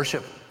 That's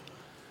worship.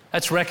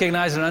 That's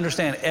recognize and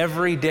understand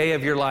every day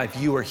of your life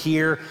you are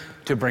here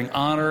to bring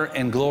honor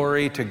and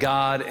glory to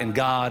God and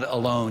God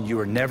alone. You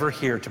are never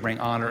here to bring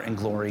honor and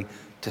glory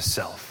to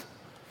self.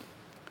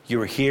 You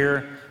are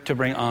here to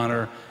bring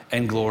honor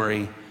and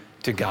glory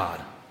to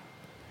God.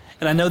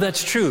 And I know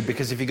that's true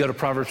because if you go to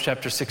Proverbs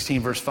chapter 16,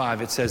 verse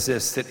 5, it says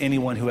this, that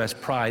anyone who has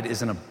pride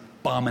is an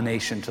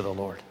abomination to the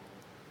Lord.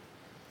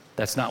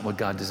 That's not what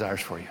God desires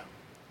for you.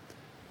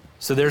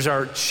 So there's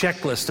our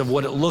checklist of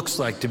what it looks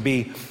like to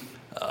be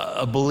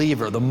a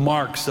believer, the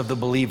marks of the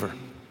believer.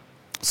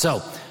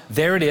 So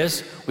there it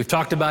is. We've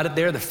talked about it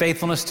there, the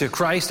faithfulness to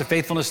Christ, the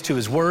faithfulness to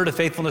His Word, the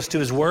faithfulness to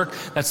His work.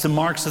 That's the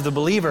marks of the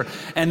believer.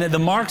 And the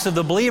marks of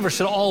the believer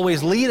should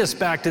always lead us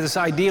back to this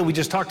idea we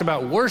just talked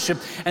about, worship.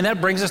 And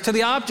that brings us to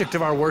the object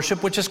of our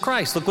worship, which is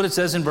Christ. Look what it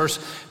says in verse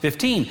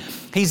 15.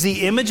 He's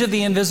the image of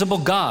the invisible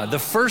God, the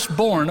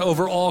firstborn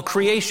over all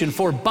creation.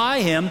 For by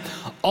Him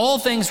all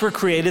things were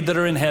created that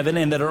are in heaven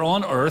and that are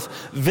on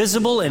earth,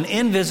 visible and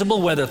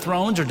invisible, whether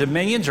thrones or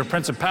dominions or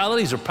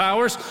principalities or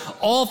powers.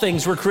 All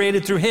things were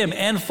created through Him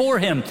and for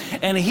Him.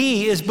 And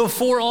He is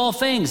before all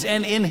things,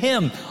 and in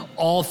Him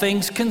all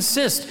things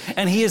consist.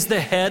 And He is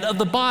the head of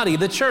the body,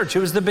 the church,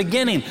 who is the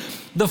beginning,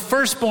 the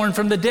firstborn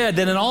from the dead,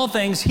 that in all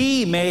things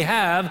He may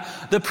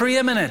have the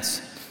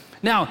preeminence.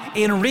 Now,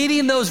 in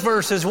reading those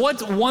verses,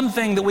 what's one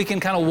thing that we can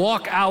kind of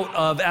walk out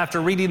of after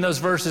reading those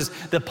verses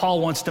that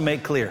Paul wants to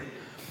make clear?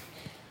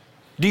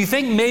 Do you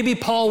think maybe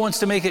Paul wants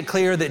to make it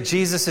clear that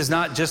Jesus is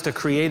not just a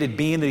created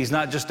being, that He's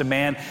not just a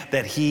man,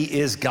 that He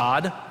is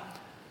God?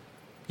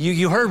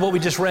 You heard what we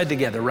just read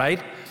together,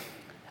 right?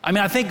 I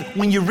mean, I think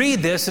when you read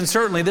this, and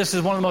certainly this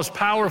is one of the most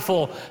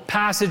powerful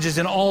passages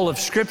in all of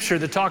Scripture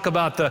that talk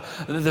about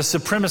the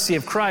supremacy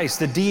of Christ,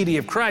 the deity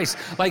of Christ.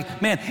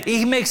 Like, man,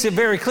 he makes it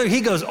very clear.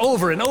 He goes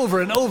over and over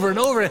and over and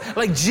over.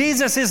 Like,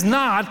 Jesus is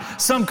not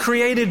some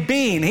created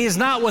being. He is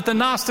not what the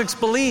Gnostics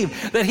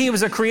believe, that he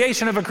was a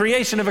creation of a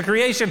creation of a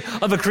creation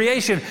of a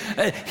creation.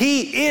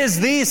 He is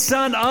the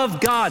Son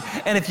of God.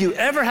 And if you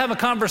ever have a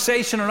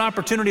conversation or an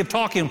opportunity of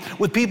talking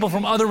with people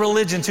from other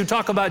religions who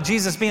talk about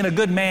Jesus being a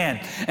good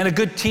man and a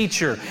good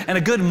teacher and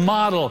a good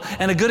model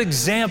and a good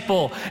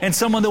example and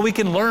someone that we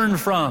can learn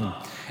from.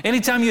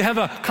 Anytime you have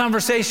a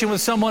conversation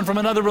with someone from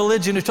another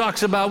religion who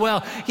talks about,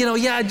 well,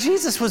 yeah,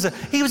 Jesus was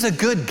a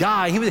good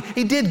guy.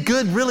 He did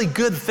really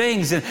good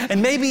things. And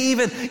maybe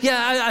even,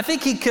 yeah, I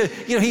think he could,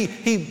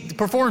 he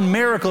performed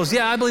miracles.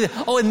 Yeah, I believe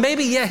that. Oh, and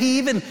maybe, yeah, he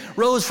even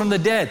rose from the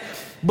dead.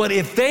 But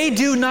if they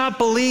do not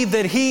believe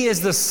that he is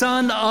the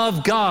Son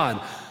of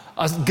God,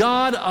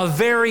 a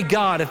very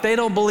God, if they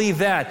don't believe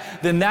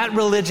that, then that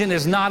religion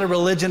is not a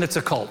religion, it's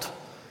a cult.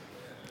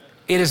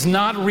 It is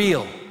not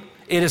real.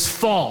 It is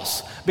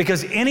false.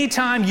 Because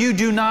anytime you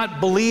do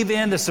not believe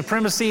in the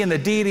supremacy and the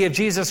deity of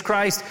Jesus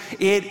Christ,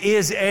 it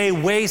is a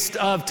waste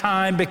of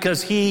time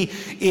because he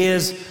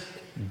is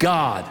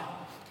God.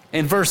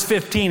 In verse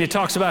 15, it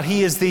talks about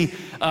he is the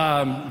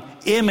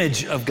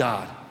image of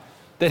God.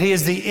 That he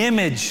is the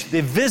image,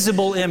 the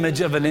visible image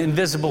of an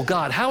invisible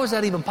God. How is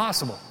that even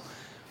possible?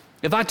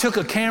 If I took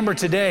a camera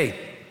today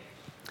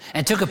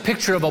and took a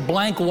picture of a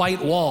blank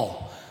white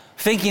wall,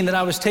 thinking that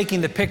I was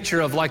taking the picture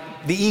of like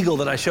the eagle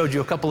that I showed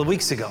you a couple of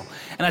weeks ago,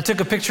 and I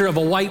took a picture of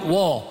a white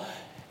wall,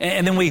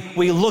 and then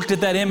we looked at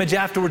that image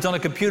afterwards on a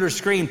computer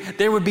screen,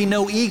 there would be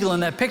no eagle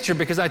in that picture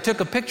because I took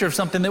a picture of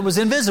something that was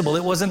invisible.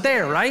 It wasn't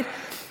there, right?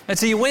 And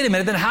so you wait a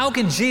minute, then how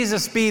can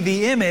Jesus be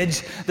the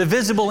image, the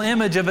visible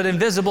image of an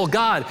invisible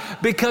God?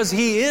 Because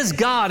he is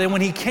God, and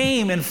when he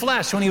came in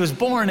flesh, when he was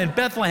born in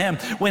Bethlehem,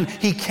 when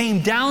he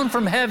came down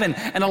from heaven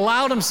and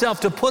allowed himself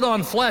to put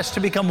on flesh to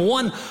become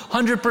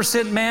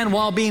 100% man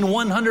while being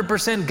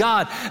 100%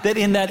 God, that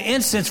in that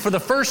instance, for the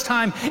first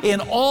time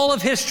in all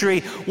of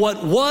history,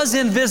 what was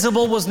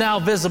invisible was now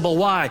visible.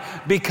 Why?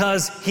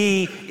 Because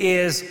he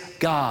is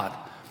God.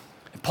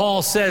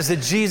 Paul says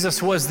that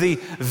Jesus was the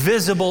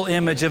visible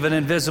image of an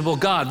invisible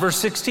God. Verse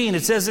 16,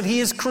 it says that he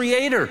is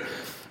creator,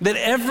 that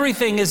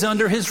everything is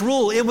under his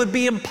rule. It would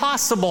be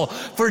impossible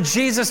for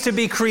Jesus to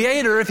be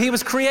creator if he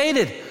was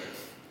created.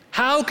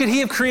 How could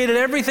he have created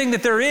everything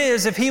that there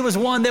is if he was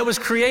one that was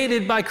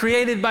created by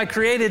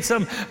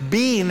some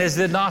being, as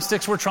the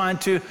Gnostics were trying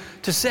to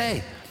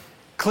say?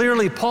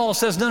 Clearly, Paul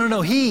says,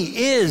 no,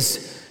 he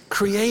is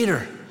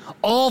creator.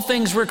 All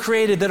things were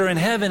created that are in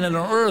heaven and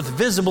on earth,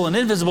 visible and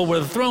invisible,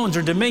 whether thrones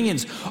or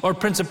dominions or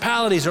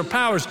principalities or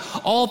powers.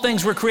 All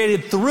things were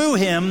created through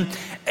him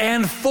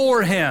and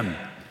for him.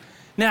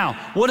 Now,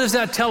 what does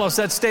that tell us,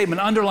 that statement?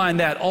 Underline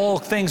that. All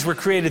things were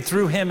created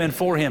through him and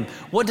for him.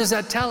 What does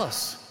that tell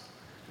us?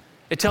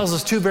 It tells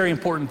us two very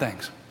important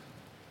things.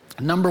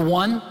 Number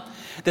one,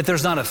 that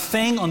there's not a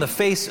thing on the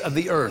face of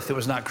the earth that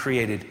was not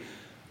created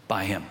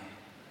by him.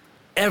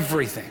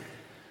 Everything.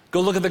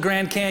 Go look at the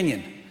Grand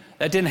Canyon.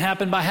 That didn't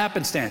happen by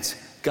happenstance.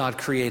 God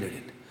created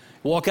it.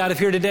 Walk out of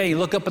here today, you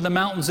look up at the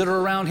mountains that are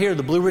around here,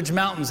 the Blue Ridge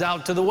Mountains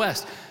out to the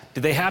west.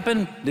 Did they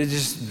happen? Did they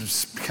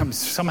just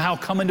somehow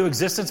come into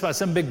existence by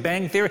some Big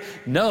Bang theory?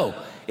 No,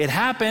 it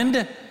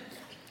happened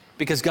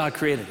because God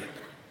created it.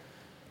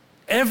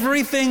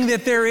 Everything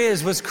that there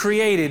is was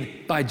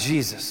created by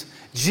Jesus.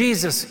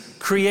 Jesus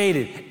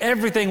created.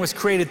 Everything was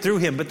created through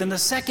him. But then the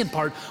second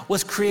part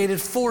was created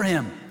for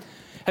him.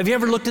 Have you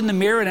ever looked in the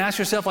mirror and asked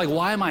yourself, like,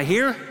 why am I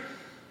here?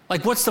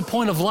 Like, what's the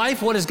point of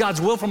life? What is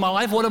God's will for my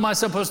life? What am I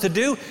supposed to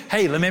do?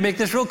 Hey, let me make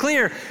this real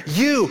clear.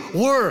 You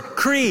were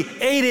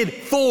created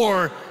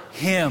for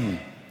him.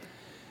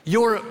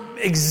 Your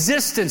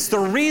existence, the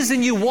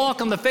reason you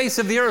walk on the face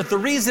of the earth, the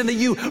reason that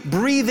you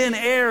breathe in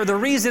air, the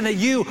reason that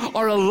you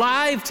are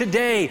alive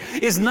today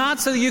is not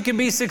so that you can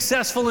be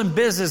successful in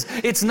business.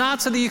 It's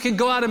not so that you can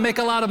go out and make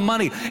a lot of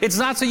money. It's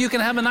not so you can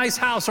have a nice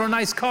house or a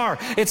nice car.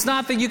 It's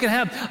not that you can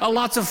have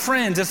lots of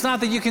friends. It's not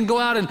that you can go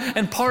out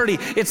and party.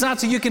 It's not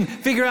so you can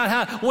figure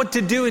out what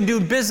to do and do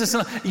business.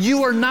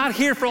 You are not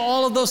here for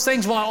all of those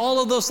things while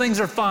all of those things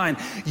are fine.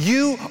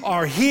 You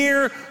are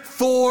here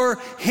for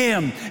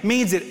him.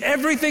 Means that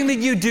everything that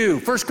you do,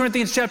 1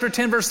 Corinthians chapter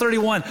 10, verse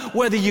 31,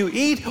 whether you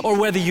eat or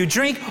whether you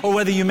drink or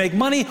whether you make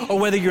money or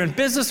whether you're in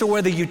business or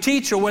whether you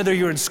teach or whether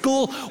you're in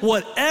school,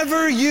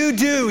 whatever you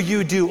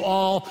do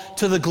all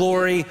to the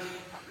glory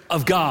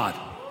of God.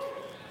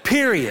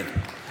 Period.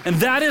 And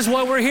that is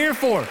what we're here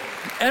for.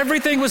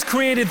 Everything was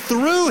created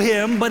through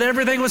him, but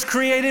everything was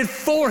created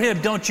for him.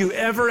 Don't you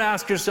ever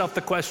ask yourself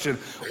the question,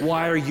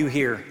 why are you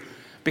here?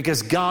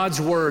 Because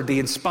God's word, the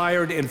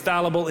inspired,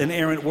 infallible,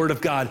 inerrant word of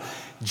God,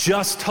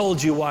 just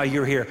told you why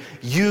you're here.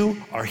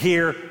 You are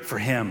here for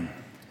him.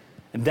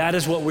 And that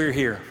is what we're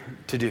here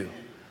to do,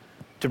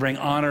 to bring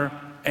honor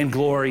and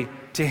glory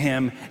to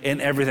him in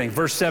everything.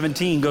 Verse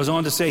 17 goes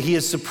on to say he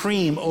is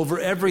supreme over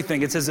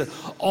everything. It says that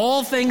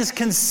all things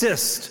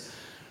consist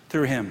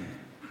through him.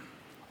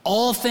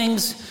 All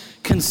things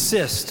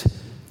consist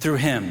through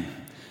him.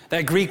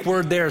 That Greek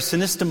word there,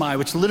 synestomai,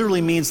 which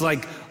literally means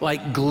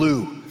like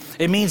glue.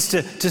 It means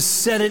to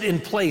set it in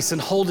place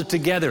and hold it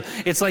together.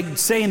 It's like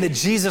saying that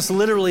Jesus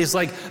literally is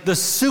like the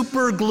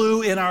super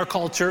glue in our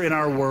culture, in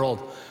our world.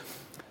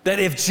 That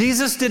if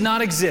Jesus did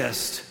not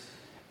exist,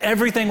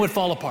 everything would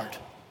fall apart.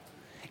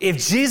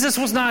 If Jesus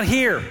was not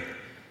here,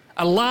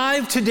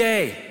 alive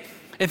today,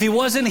 if he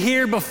wasn't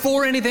here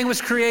before anything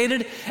was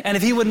created, and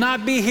if he would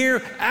not be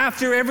here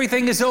after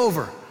everything is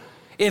over,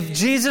 if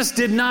Jesus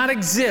did not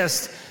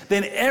exist,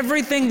 then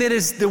everything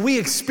that we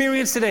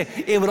experience today,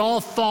 it would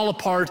all fall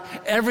apart.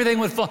 Everything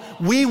would fall.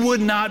 We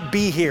would not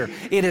be here.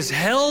 It is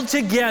held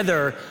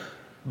together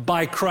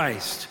by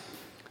Christ.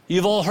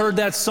 You've all heard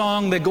that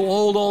song, the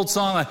old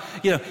song,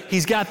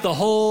 he's got the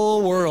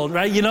whole world,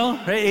 right?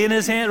 Right in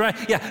his hand,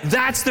 right? Yeah,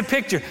 that's the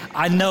picture.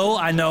 I know,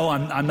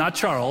 I'm not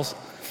Charles,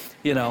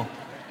 a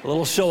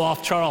little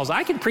show-off Charles.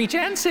 I can preach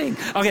and sing.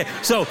 Okay,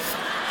 so...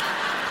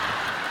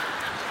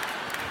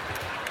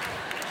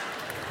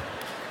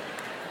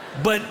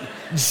 But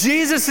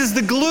Jesus is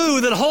the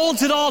glue that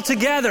holds it all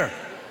together.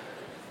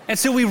 And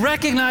so we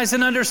recognize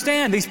and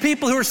understand these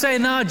people who are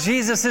saying, no,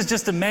 Jesus is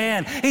just a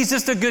man. He's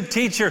just a good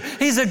teacher.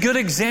 He's a good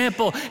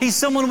example. He's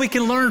someone we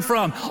can learn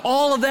from.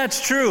 All of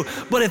that's true.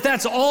 But if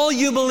that's all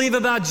you believe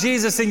about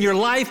Jesus and your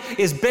life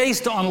is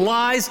based on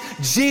lies,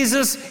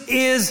 Jesus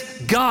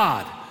is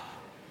God.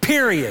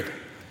 Period.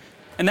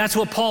 And that's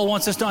what Paul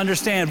wants us to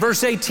understand.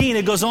 Verse 18,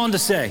 it goes on to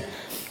say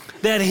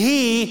that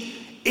he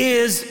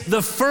is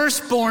the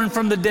firstborn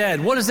from the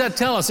dead. What does that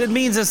tell us? It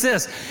means it's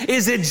this,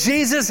 is that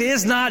Jesus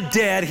is not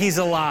dead, he's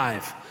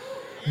alive.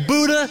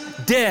 Buddha,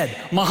 dead.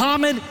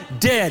 Muhammad,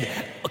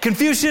 dead.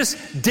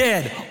 Confucius,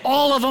 dead.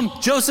 All of them,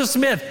 Joseph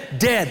Smith,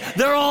 dead.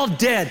 They're all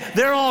dead.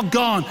 They're all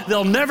gone.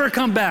 They'll never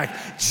come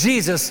back.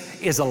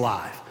 Jesus is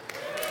alive.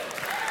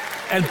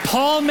 And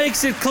Paul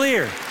makes it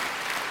clear.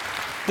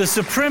 The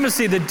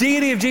supremacy, the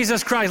deity of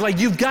Jesus Christ,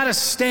 you've got to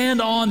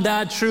stand on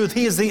that truth.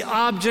 He is the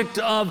object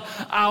of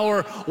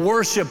our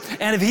worship.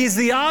 And if he's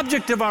the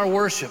object of our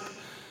worship,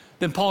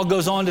 then Paul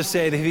goes on to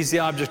say that if he's the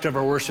object of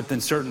our worship,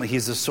 then certainly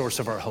he's the source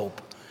of our hope.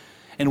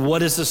 And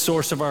what is the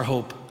source of our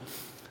hope?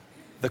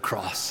 The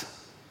cross.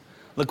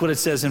 Look what it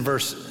says in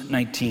verse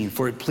 19.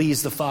 For it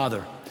pleased the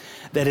Father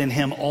that in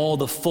him all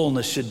the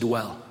fullness should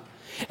dwell,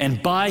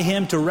 and by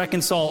him to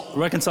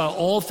reconcile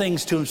all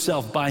things to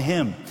himself, by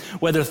him,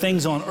 whether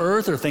things on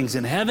earth or things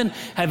in heaven,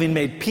 having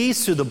made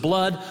peace through the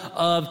blood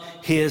of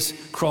his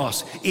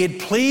cross. It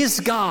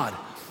pleased God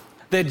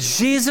that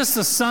Jesus,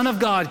 the Son of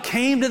God,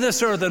 came to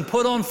this earth and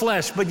put on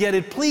flesh, but yet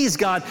it pleased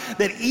God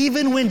that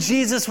even when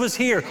Jesus was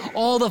here,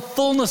 all the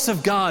fullness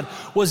of God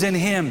was in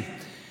him.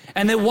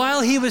 And that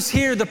while he was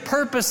here, the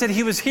purpose that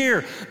he was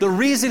here, the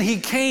reason he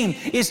came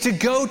is to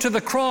go to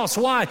the cross.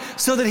 Why?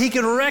 So that he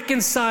can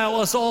reconcile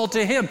us all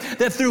to him.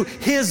 That through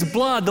his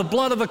blood, the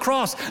blood of the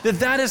cross,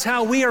 that is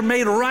how we are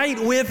made right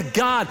with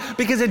God.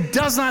 Because it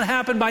does not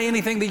happen by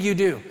anything that you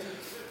do.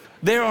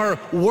 There are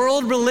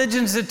world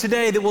religions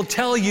today that will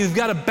tell you you've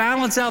got to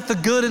balance out the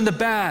good and the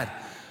bad.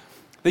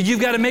 That you've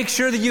got to make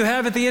sure that you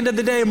have at the end of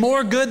the day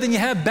more good than you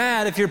have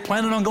bad if you're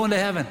planning on going to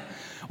heaven.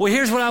 Well,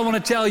 here's what I want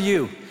to tell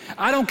you.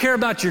 I don't care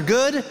about your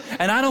good,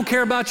 and I don't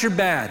care about your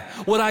bad.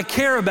 What I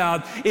care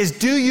about is,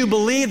 do you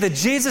believe that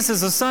Jesus is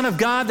the Son of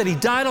God, that he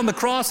died on the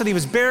cross, and he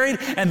was buried,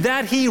 and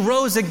that he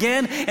rose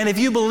again? And if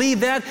you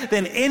believe that,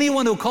 then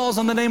anyone who calls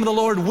on the name of the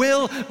Lord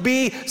will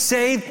be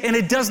saved, and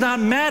it does not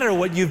matter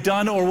what you've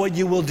done or what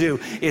you will do.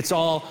 It's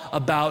all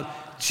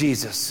about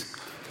Jesus.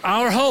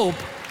 Our hope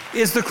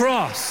is the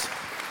cross.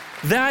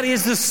 That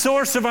is the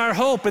source of our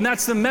hope, and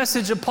that's the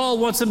message that Paul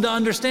wants them to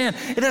understand.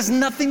 It has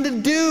nothing to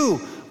do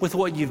with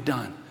what you've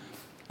done.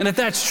 And if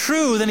that's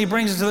true, then he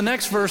brings us to the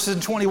next verse in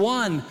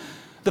 21.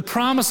 The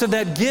promise of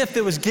that gift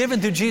that was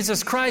given through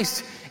Jesus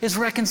Christ is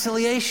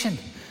reconciliation.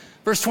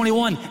 Verse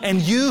 21,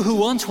 and you who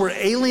once were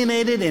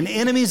alienated and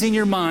enemies in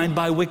your mind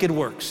by wicked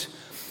works,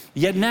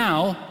 yet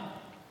now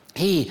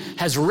he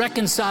has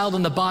reconciled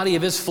in the body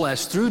of his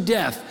flesh through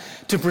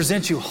death to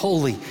present you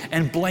holy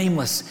and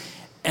blameless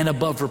and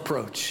above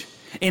reproach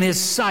in his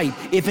sight,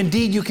 if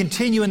indeed you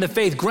continue in the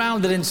faith,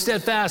 grounded and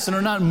steadfast, and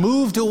are not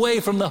moved away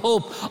from the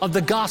hope of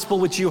the gospel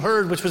which you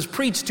heard, which was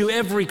preached to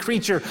every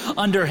creature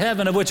under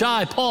heaven, of which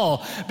I,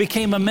 Paul,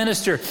 became a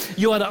minister.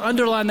 You ought to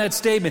underline that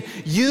statement.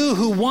 You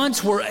who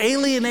once were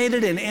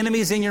alienated and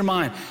enemies in your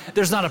mind.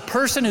 There's not a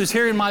person who's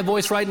hearing my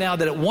voice right now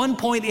that at one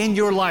point in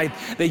your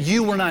life that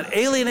you were not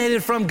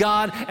alienated from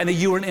God and that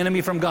you were an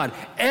enemy from God.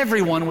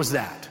 Everyone was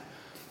that.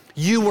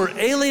 You were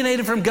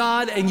alienated from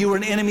God and you were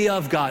an enemy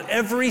of God.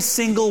 Every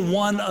single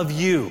one of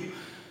you.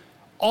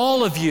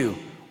 All of you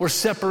were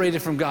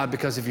separated from God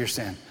because of your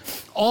sin.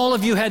 All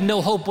of you had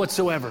no hope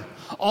whatsoever.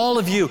 All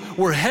of you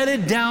were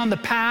headed down the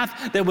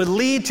path that would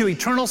lead to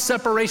eternal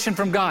separation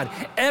from God.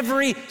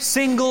 Every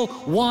single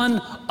one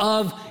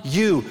of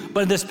you.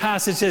 But this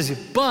passage says,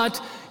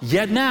 but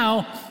yet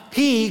now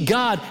he,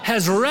 God,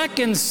 has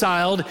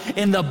reconciled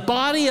in the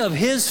body of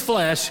his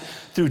flesh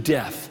through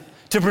death,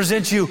 to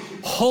present you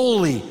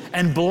holy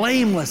and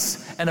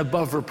blameless and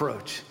above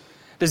reproach.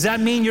 Does that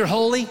mean you're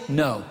holy?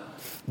 No.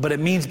 But it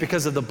means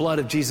because of the blood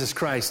of Jesus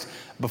Christ,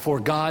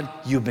 before God,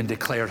 you've been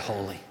declared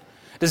holy.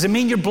 Does it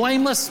mean you're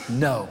blameless?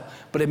 No.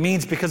 But it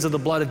means because of the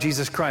blood of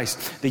Jesus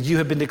Christ that you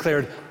have been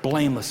declared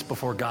blameless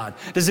before God.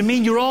 Does it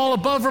mean you're all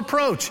above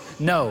reproach?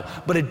 No.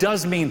 But it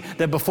does mean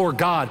that before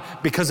God,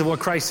 because of what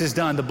Christ has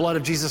done, the blood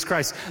of Jesus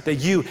Christ, that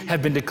you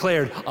have been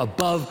declared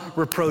above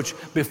reproach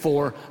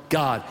before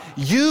God.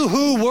 You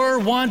who were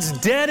once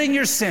dead in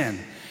your sin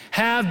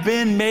have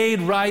been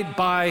made right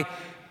by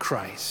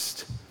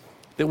Christ,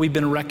 that we've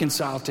been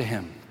reconciled to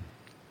him.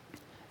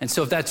 And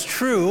so if that's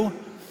true,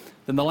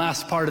 then the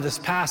last part of this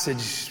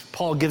passage,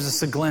 Paul gives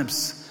us a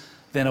glimpse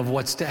then of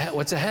what's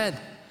ahead.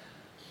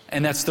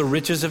 And that's the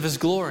riches of his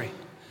glory.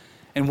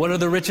 And what are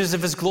the riches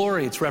of his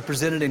glory? It's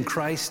represented in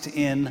Christ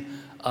in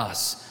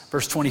us.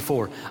 Verse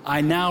 24,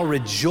 I now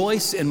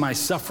rejoice in my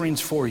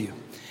sufferings for you,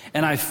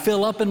 and I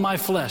fill up in my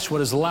flesh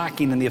what is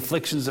lacking in the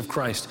afflictions of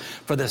Christ,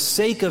 for the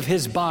sake of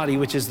his body,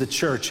 which is the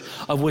church,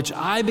 of which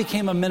I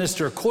became a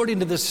minister according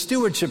to the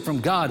stewardship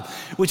from God,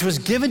 which was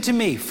given to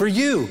me for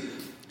you,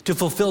 to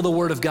fulfill the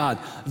word of God,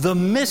 the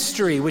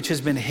mystery which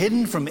has been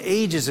hidden from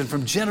ages and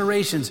from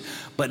generations,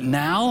 but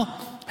now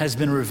has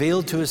been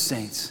revealed to his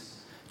saints.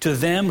 To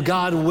them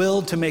God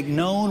willed to make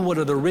known what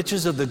are the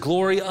riches of the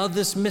glory of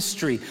this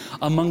mystery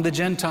among the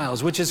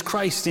Gentiles, which is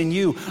Christ in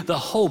you, the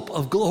hope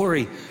of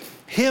glory.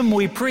 Him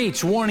we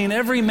preach, warning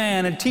every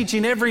man and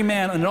teaching every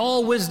man in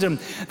all wisdom,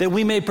 that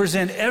we may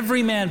present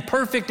every man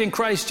perfect in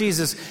Christ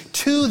Jesus.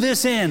 To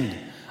this end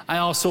I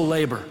also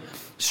labor,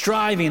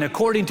 striving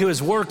according to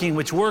his working,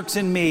 which works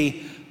in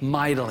me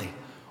mightily.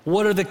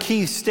 What are the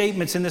key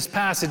statements in this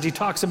passage? He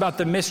talks about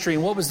the mystery.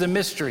 And what was the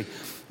mystery?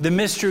 The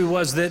mystery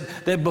was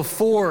that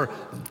before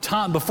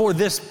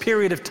this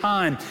period of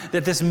time,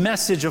 that this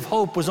message of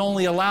hope was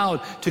only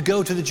allowed to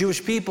go to the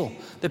Jewish people,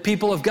 the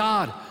people of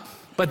God.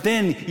 But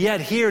then,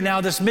 yet here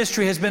now, this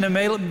mystery has been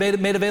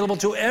made available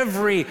to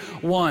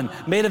everyone,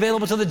 made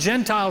available to the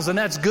Gentiles, and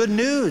that's good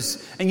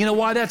news. And you know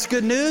why that's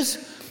good news?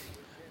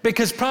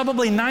 Because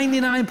probably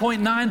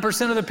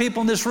 99.9% of the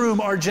people in this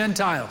room are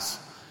Gentiles.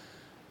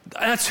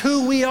 That's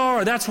who we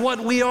are. That's what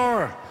we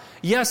are.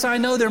 Yes, I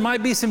know there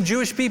might be some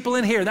Jewish people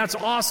in here. That's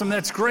awesome.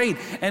 That's great.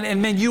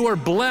 And man, you are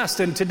blessed.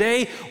 And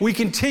today we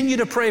continue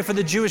to pray for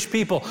the Jewish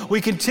people.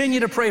 We continue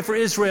to pray for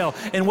Israel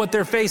and what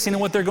they're facing and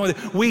what they're going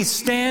through. We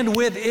stand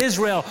with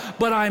Israel.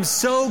 But I'm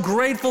so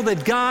grateful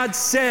that God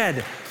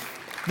said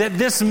that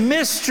this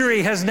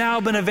mystery has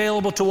now been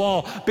available to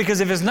all.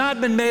 Because if it's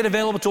not been made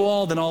available to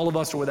all, then all of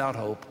us are without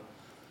hope.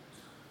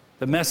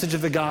 The message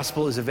of the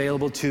gospel is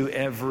available to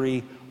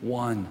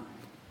everyone.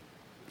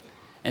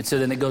 And so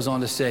then it goes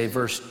on to say,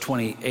 verse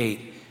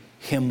 28,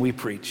 him we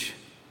preach.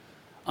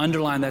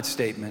 Underline that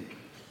statement.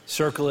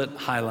 Circle it,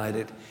 highlight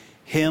it.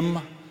 Him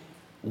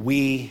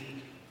we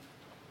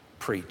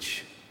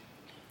preach.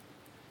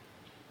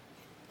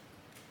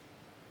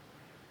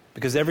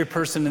 Because every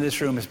person in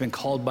this room has been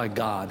called by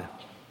God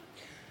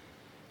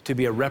to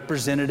be a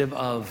representative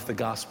of the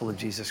gospel of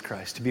Jesus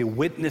Christ, to be a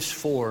witness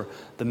for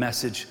the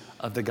message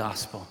of the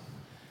gospel.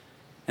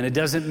 And it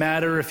doesn't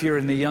matter if you're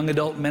in the young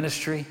adult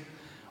ministry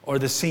or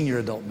the senior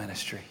adult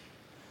ministry.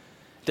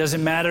 It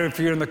doesn't matter if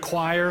you're in the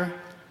choir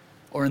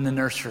or in the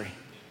nursery.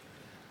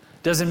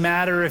 It doesn't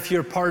matter if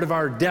you're part of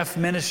our deaf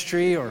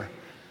ministry or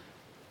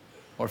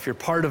if you're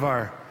part of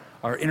our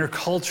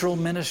intercultural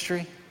ministry.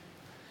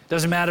 It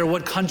doesn't matter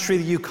what country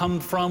you come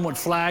from, what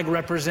flag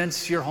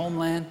represents your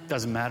homeland. It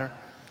doesn't matter.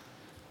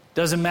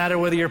 Doesn't matter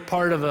whether you're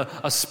part of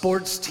a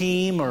sports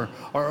team or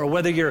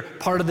whether you're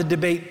part of the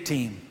debate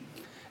team.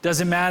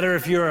 Doesn't matter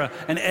if you're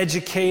an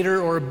educator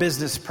or a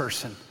business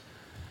person.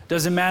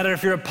 Doesn't matter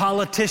if you're a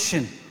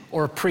politician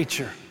or a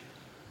preacher.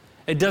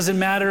 It doesn't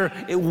matter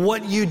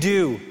what you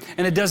do,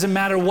 and it doesn't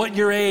matter what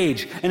your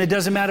age, and it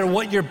doesn't matter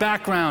what your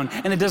background,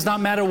 and it does not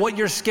matter what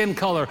your skin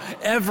color.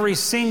 Every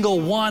single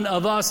one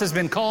of us has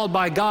been called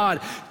by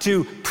God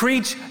to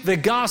preach the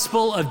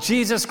gospel of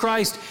Jesus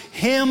Christ.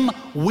 Him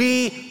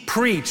we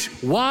preach.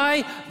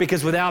 Why?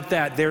 Because without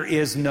that, there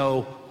is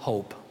no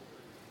hope.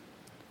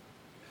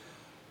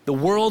 The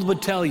world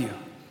would tell you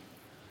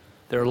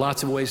there are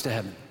lots of ways to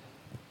heaven.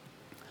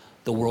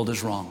 The world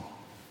is wrong.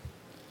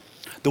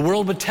 The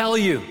world would tell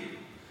you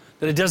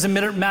that it doesn't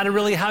matter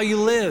really how you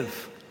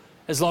live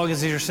as long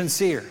as you're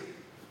sincere.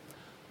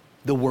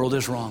 The world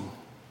is wrong.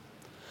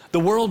 The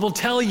world will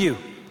tell you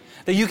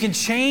that you can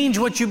change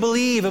what you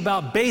believe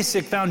about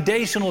basic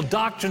foundational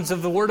doctrines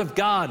of the Word of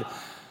God.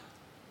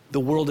 The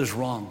world is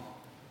wrong.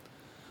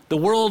 The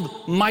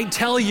world might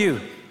tell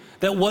you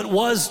that what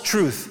was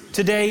truth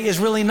today is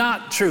really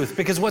not truth,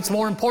 because what's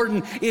more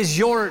important is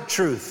your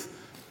truth.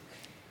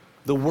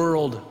 The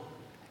world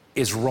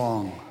is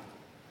wrong.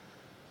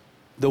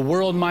 The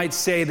world might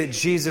say that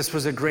Jesus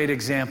was a great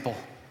example.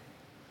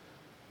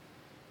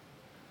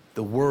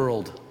 The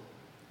world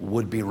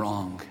would be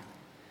wrong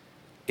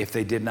if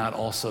they did not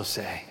also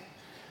say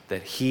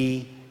that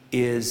he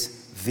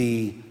is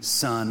the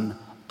Son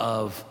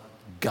of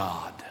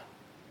God.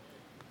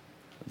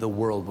 The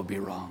world would be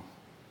wrong.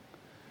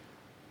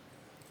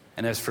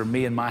 And as for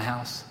me and my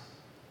house,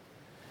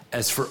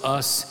 as for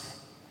us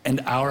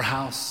and our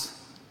house,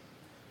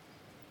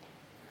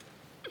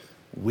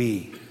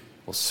 we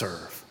will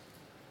serve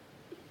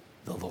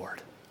the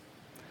Lord.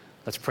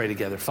 Let's pray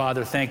together.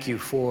 Father, thank you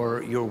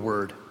for your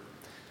word.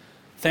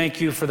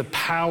 Thank you for the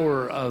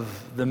power of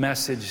the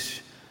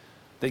message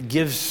that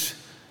gives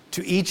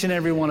to each and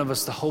every one of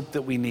us the hope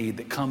that we need,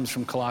 that comes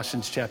from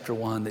Colossians chapter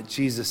 1, that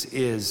Jesus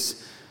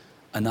is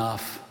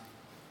enough.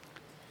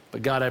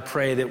 But God, I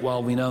pray that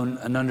while we know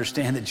and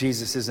understand that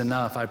Jesus is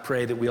enough, I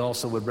pray that we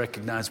also would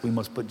recognize we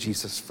must put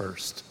Jesus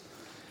first.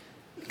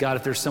 God,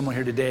 if there's someone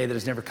here today that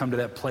has never come to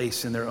that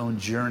place in their own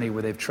journey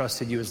where they've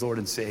trusted you as Lord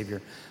and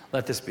Savior,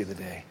 let this be the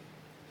day.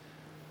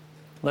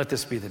 Let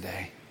this be the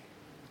day.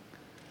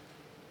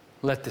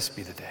 Let this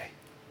be the day.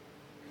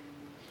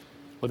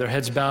 With our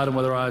heads bowed and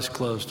with our eyes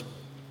closed,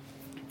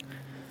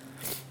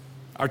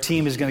 our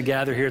team is going to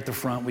gather here at the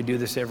front. We do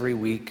this every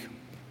week.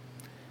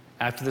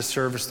 After the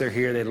service, they're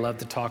here. They'd love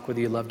to talk with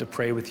you, love to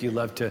pray with you,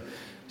 love to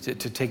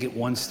take it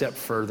one step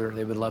further.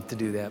 They would love to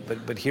do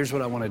that. But here's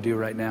what I want to do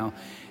right now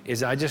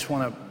is I just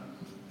want to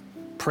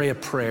pray a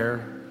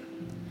prayer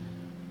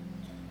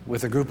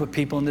with a group of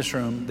people in this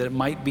room that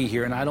might be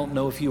here, and I don't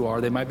know if you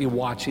are. They might be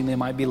watching. They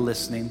might be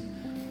listening.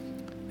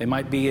 They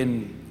might be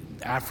in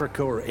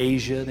Africa or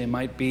Asia. They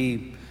might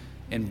be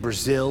in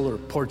Brazil or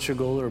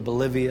Portugal or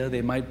Bolivia.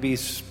 They might be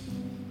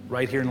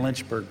right here in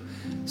Lynchburg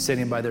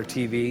sitting by their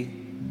TV.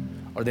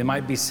 Or they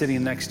might be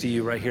sitting next to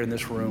you right here in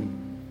this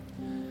room.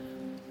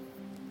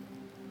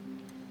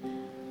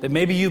 That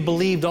maybe you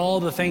believed all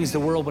the things the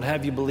world would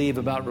have you believe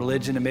about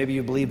religion, and maybe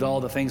you believed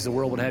all the things the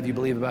world would have you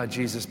believe about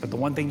Jesus, but the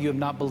one thing you have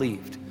not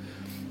believed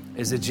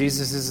is that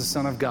Jesus is the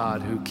Son of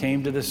God who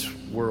came to this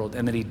world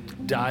and that he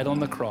died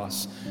on the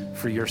cross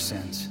for your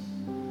sins.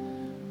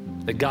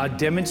 That God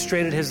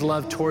demonstrated his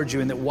love towards you,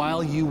 and that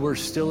while you were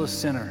still a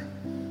sinner,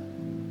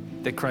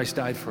 that Christ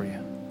died for you.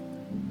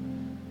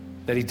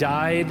 That he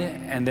died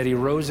and that he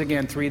rose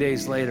again 3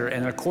 days later.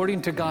 And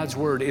according to God's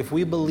word, if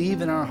we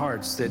believe in our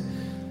hearts that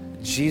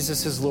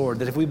Jesus is Lord,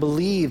 that if we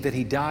believe that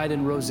he died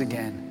and rose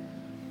again,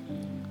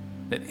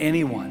 that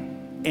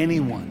anyone,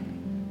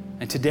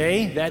 and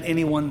today that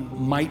anyone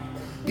might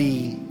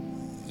be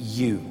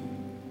you,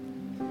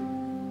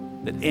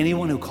 that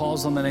anyone who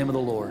calls on the name of the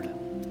Lord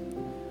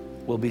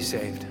will be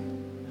saved.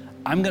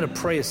 I'm going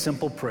to pray a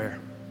simple prayer.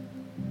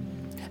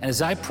 And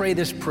as I pray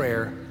this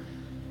prayer,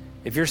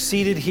 if you're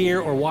seated here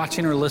or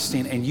watching or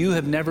listening and you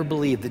have never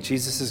believed that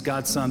Jesus is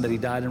God's Son, that he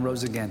died and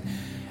rose again,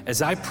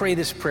 as I pray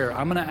this prayer,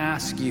 I'm going to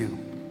ask you,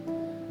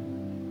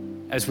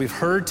 as we've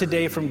heard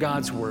today from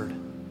God's word,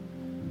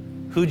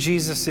 who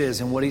Jesus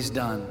is and what he's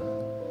done,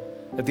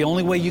 that the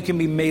only way you can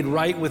be made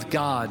right with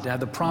God, to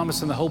have the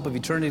promise and the hope of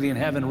eternity in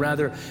heaven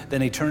rather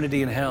than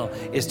eternity in hell,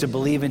 is to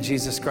believe in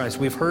Jesus Christ.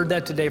 We've heard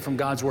that today from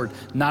God's word,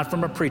 not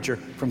from a preacher,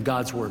 from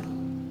God's word.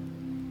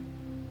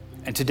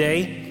 And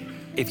today,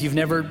 if you've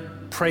never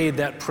prayed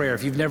that prayer,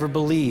 if you've never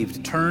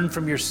believed, turned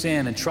from your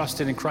sin and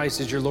trusted in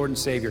Christ as your Lord and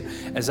Savior,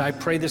 as I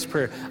pray this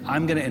prayer,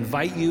 I'm going to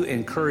invite you,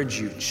 encourage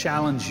you,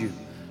 challenge you,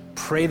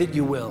 pray that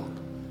you will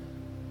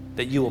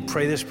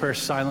pray this prayer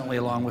silently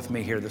along with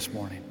me here this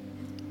morning.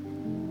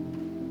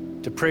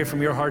 To pray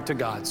from your heart to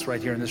God's right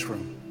here in this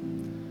room.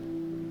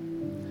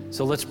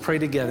 So let's pray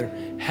together.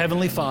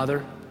 Heavenly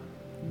Father,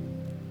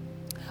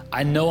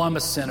 I know I'm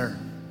a sinner.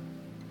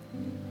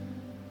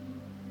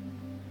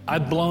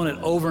 I've blown it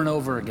over and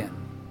over again.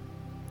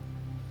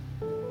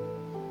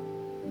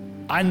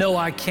 I know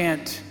I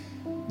can't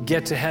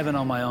get to heaven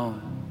on my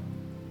own.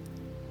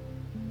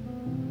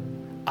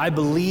 I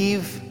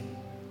believe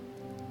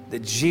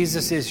that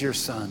Jesus is your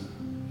Son.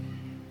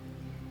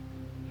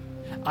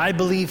 I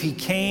believe he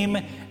came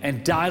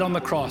and died on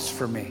the cross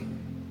for me.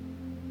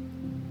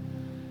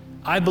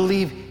 I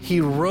believe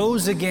he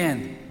rose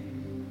again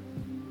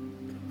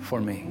for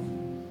me.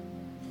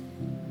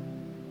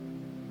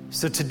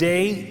 So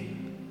today,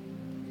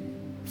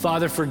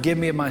 Father, forgive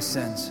me of my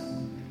sins.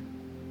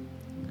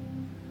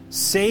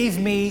 Save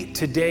me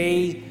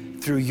today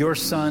through your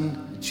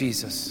Son,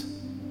 Jesus.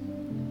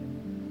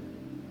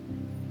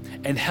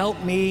 And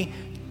help me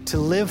to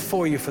live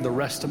for you for the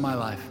rest of my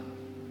life.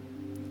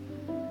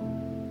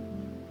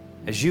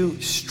 As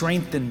you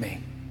strengthen me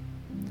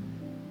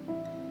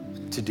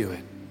to do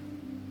it.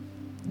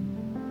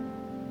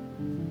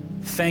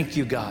 Thank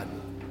you, God,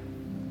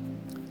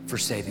 for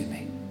saving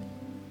me.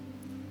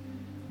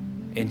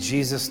 In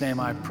Jesus' name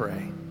I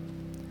pray.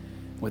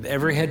 With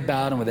every head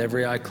bowed and with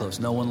every eye closed,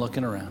 no one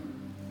looking around.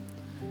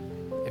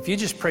 If you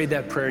just prayed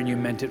that prayer and you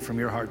meant it from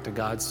your heart to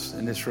God's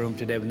in this room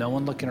today with no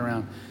one looking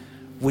around,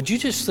 would you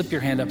just slip your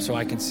hand up so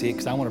I can see it?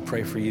 Because I want to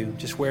pray for you.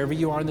 Just wherever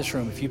you are in this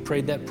room, if you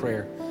prayed that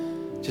prayer,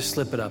 just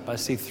slip it up. I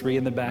see 3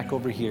 in the back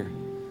over here.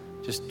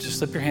 Just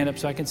slip your hand up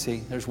so I can see.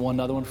 There's 1,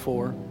 another one,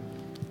 4.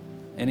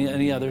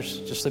 Any others?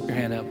 Just slip your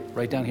hand up.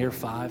 Right down here,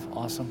 5.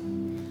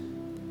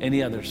 Awesome.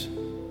 Any others?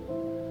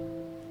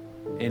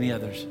 Any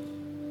others?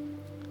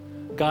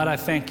 God, I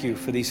thank you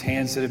for these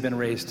hands that have been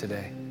raised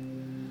today.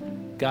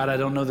 God, I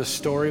don't know the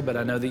story, but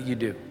I know that you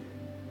do.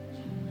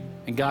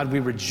 And God, we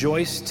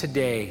rejoice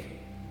today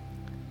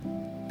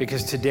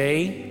because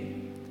today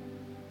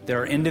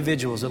there are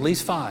individuals, at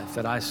least 5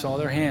 that I saw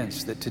their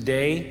hands, that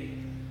today,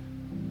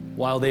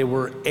 while they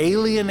were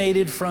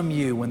alienated from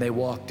you when they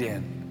walked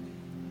in,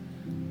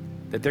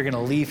 that they're going to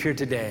leave here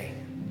today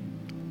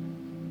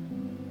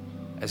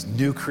as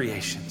new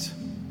creations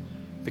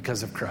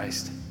because of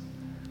Christ.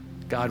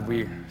 God,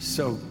 we're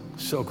so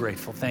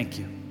grateful. Thank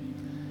you.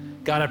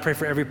 God, I pray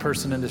for every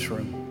person in this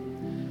room.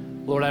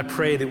 Lord, I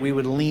pray that we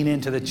would lean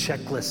into the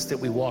checklist that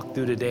we walk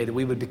through today, that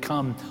we would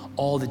become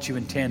all that you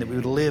intend, that we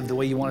would live the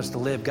way you want us to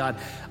live. God,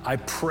 I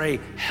pray,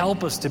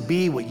 help us to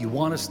be what you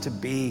want us to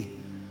be,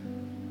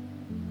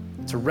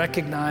 to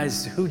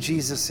recognize who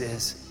Jesus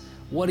is,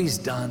 what he's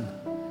done,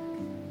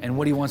 and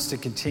what he wants to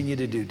continue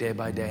to do day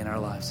by day in our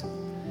lives.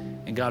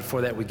 And God,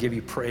 for that, we give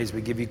you praise,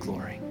 we give you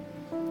glory.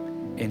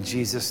 In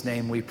Jesus'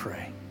 name we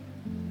pray.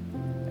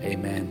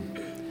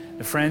 Amen.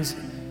 Now, friends,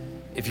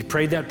 if you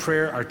prayed that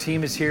prayer, our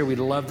team is here. We'd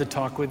love to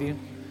talk with you.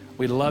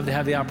 We'd love to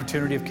have the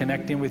opportunity of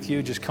connecting with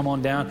you. Just come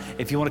on down.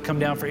 If you want to come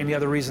down for any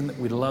other reason,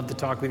 we'd love to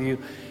talk with you.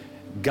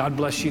 God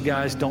bless you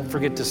guys. Don't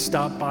forget to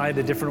stop by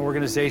the different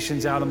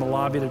organizations out in the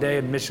lobby today,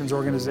 and missions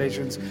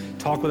organizations.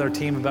 Talk with our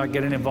team about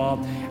getting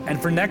involved. And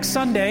for next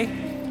Sunday,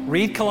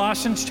 read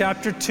Colossians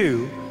chapter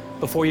 2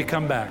 before you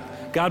come back.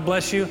 God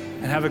bless you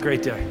and have a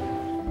great day.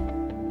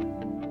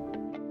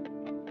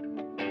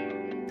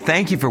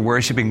 Thank you for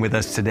worshiping with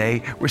us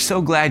today. We're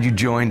so glad you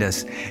joined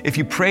us. If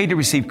you prayed to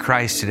receive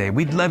Christ today,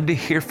 we'd love to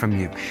hear from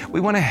you.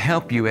 We want to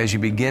help you as you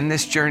begin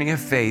this journey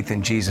of faith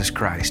in Jesus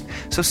Christ.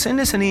 So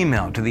send us an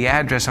email to the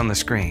address on the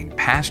screen,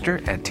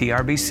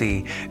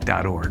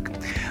 pastor@trbc.org.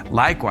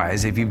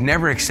 Likewise, if you've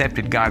never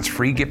accepted God's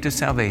free gift of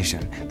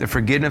salvation, the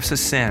forgiveness of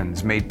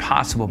sins made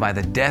possible by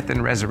the death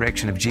and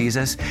resurrection of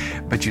Jesus,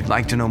 but you'd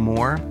like to know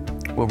more,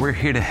 well, we're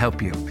here to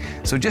help you.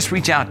 So just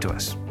reach out to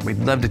us. We'd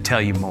love to tell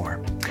you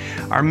more.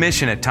 Our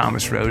mission at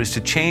Thomas Road is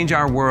to change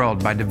our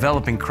world by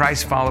developing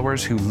Christ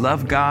followers who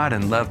love God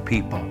and love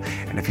people.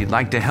 And if you'd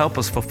like to help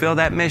us fulfill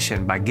that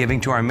mission by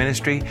giving to our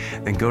ministry,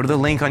 then go to the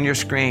link on your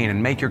screen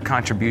and make your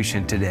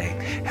contribution today.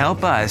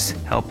 Help us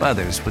help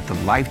others with the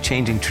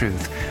life-changing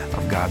truth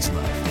of God's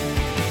love.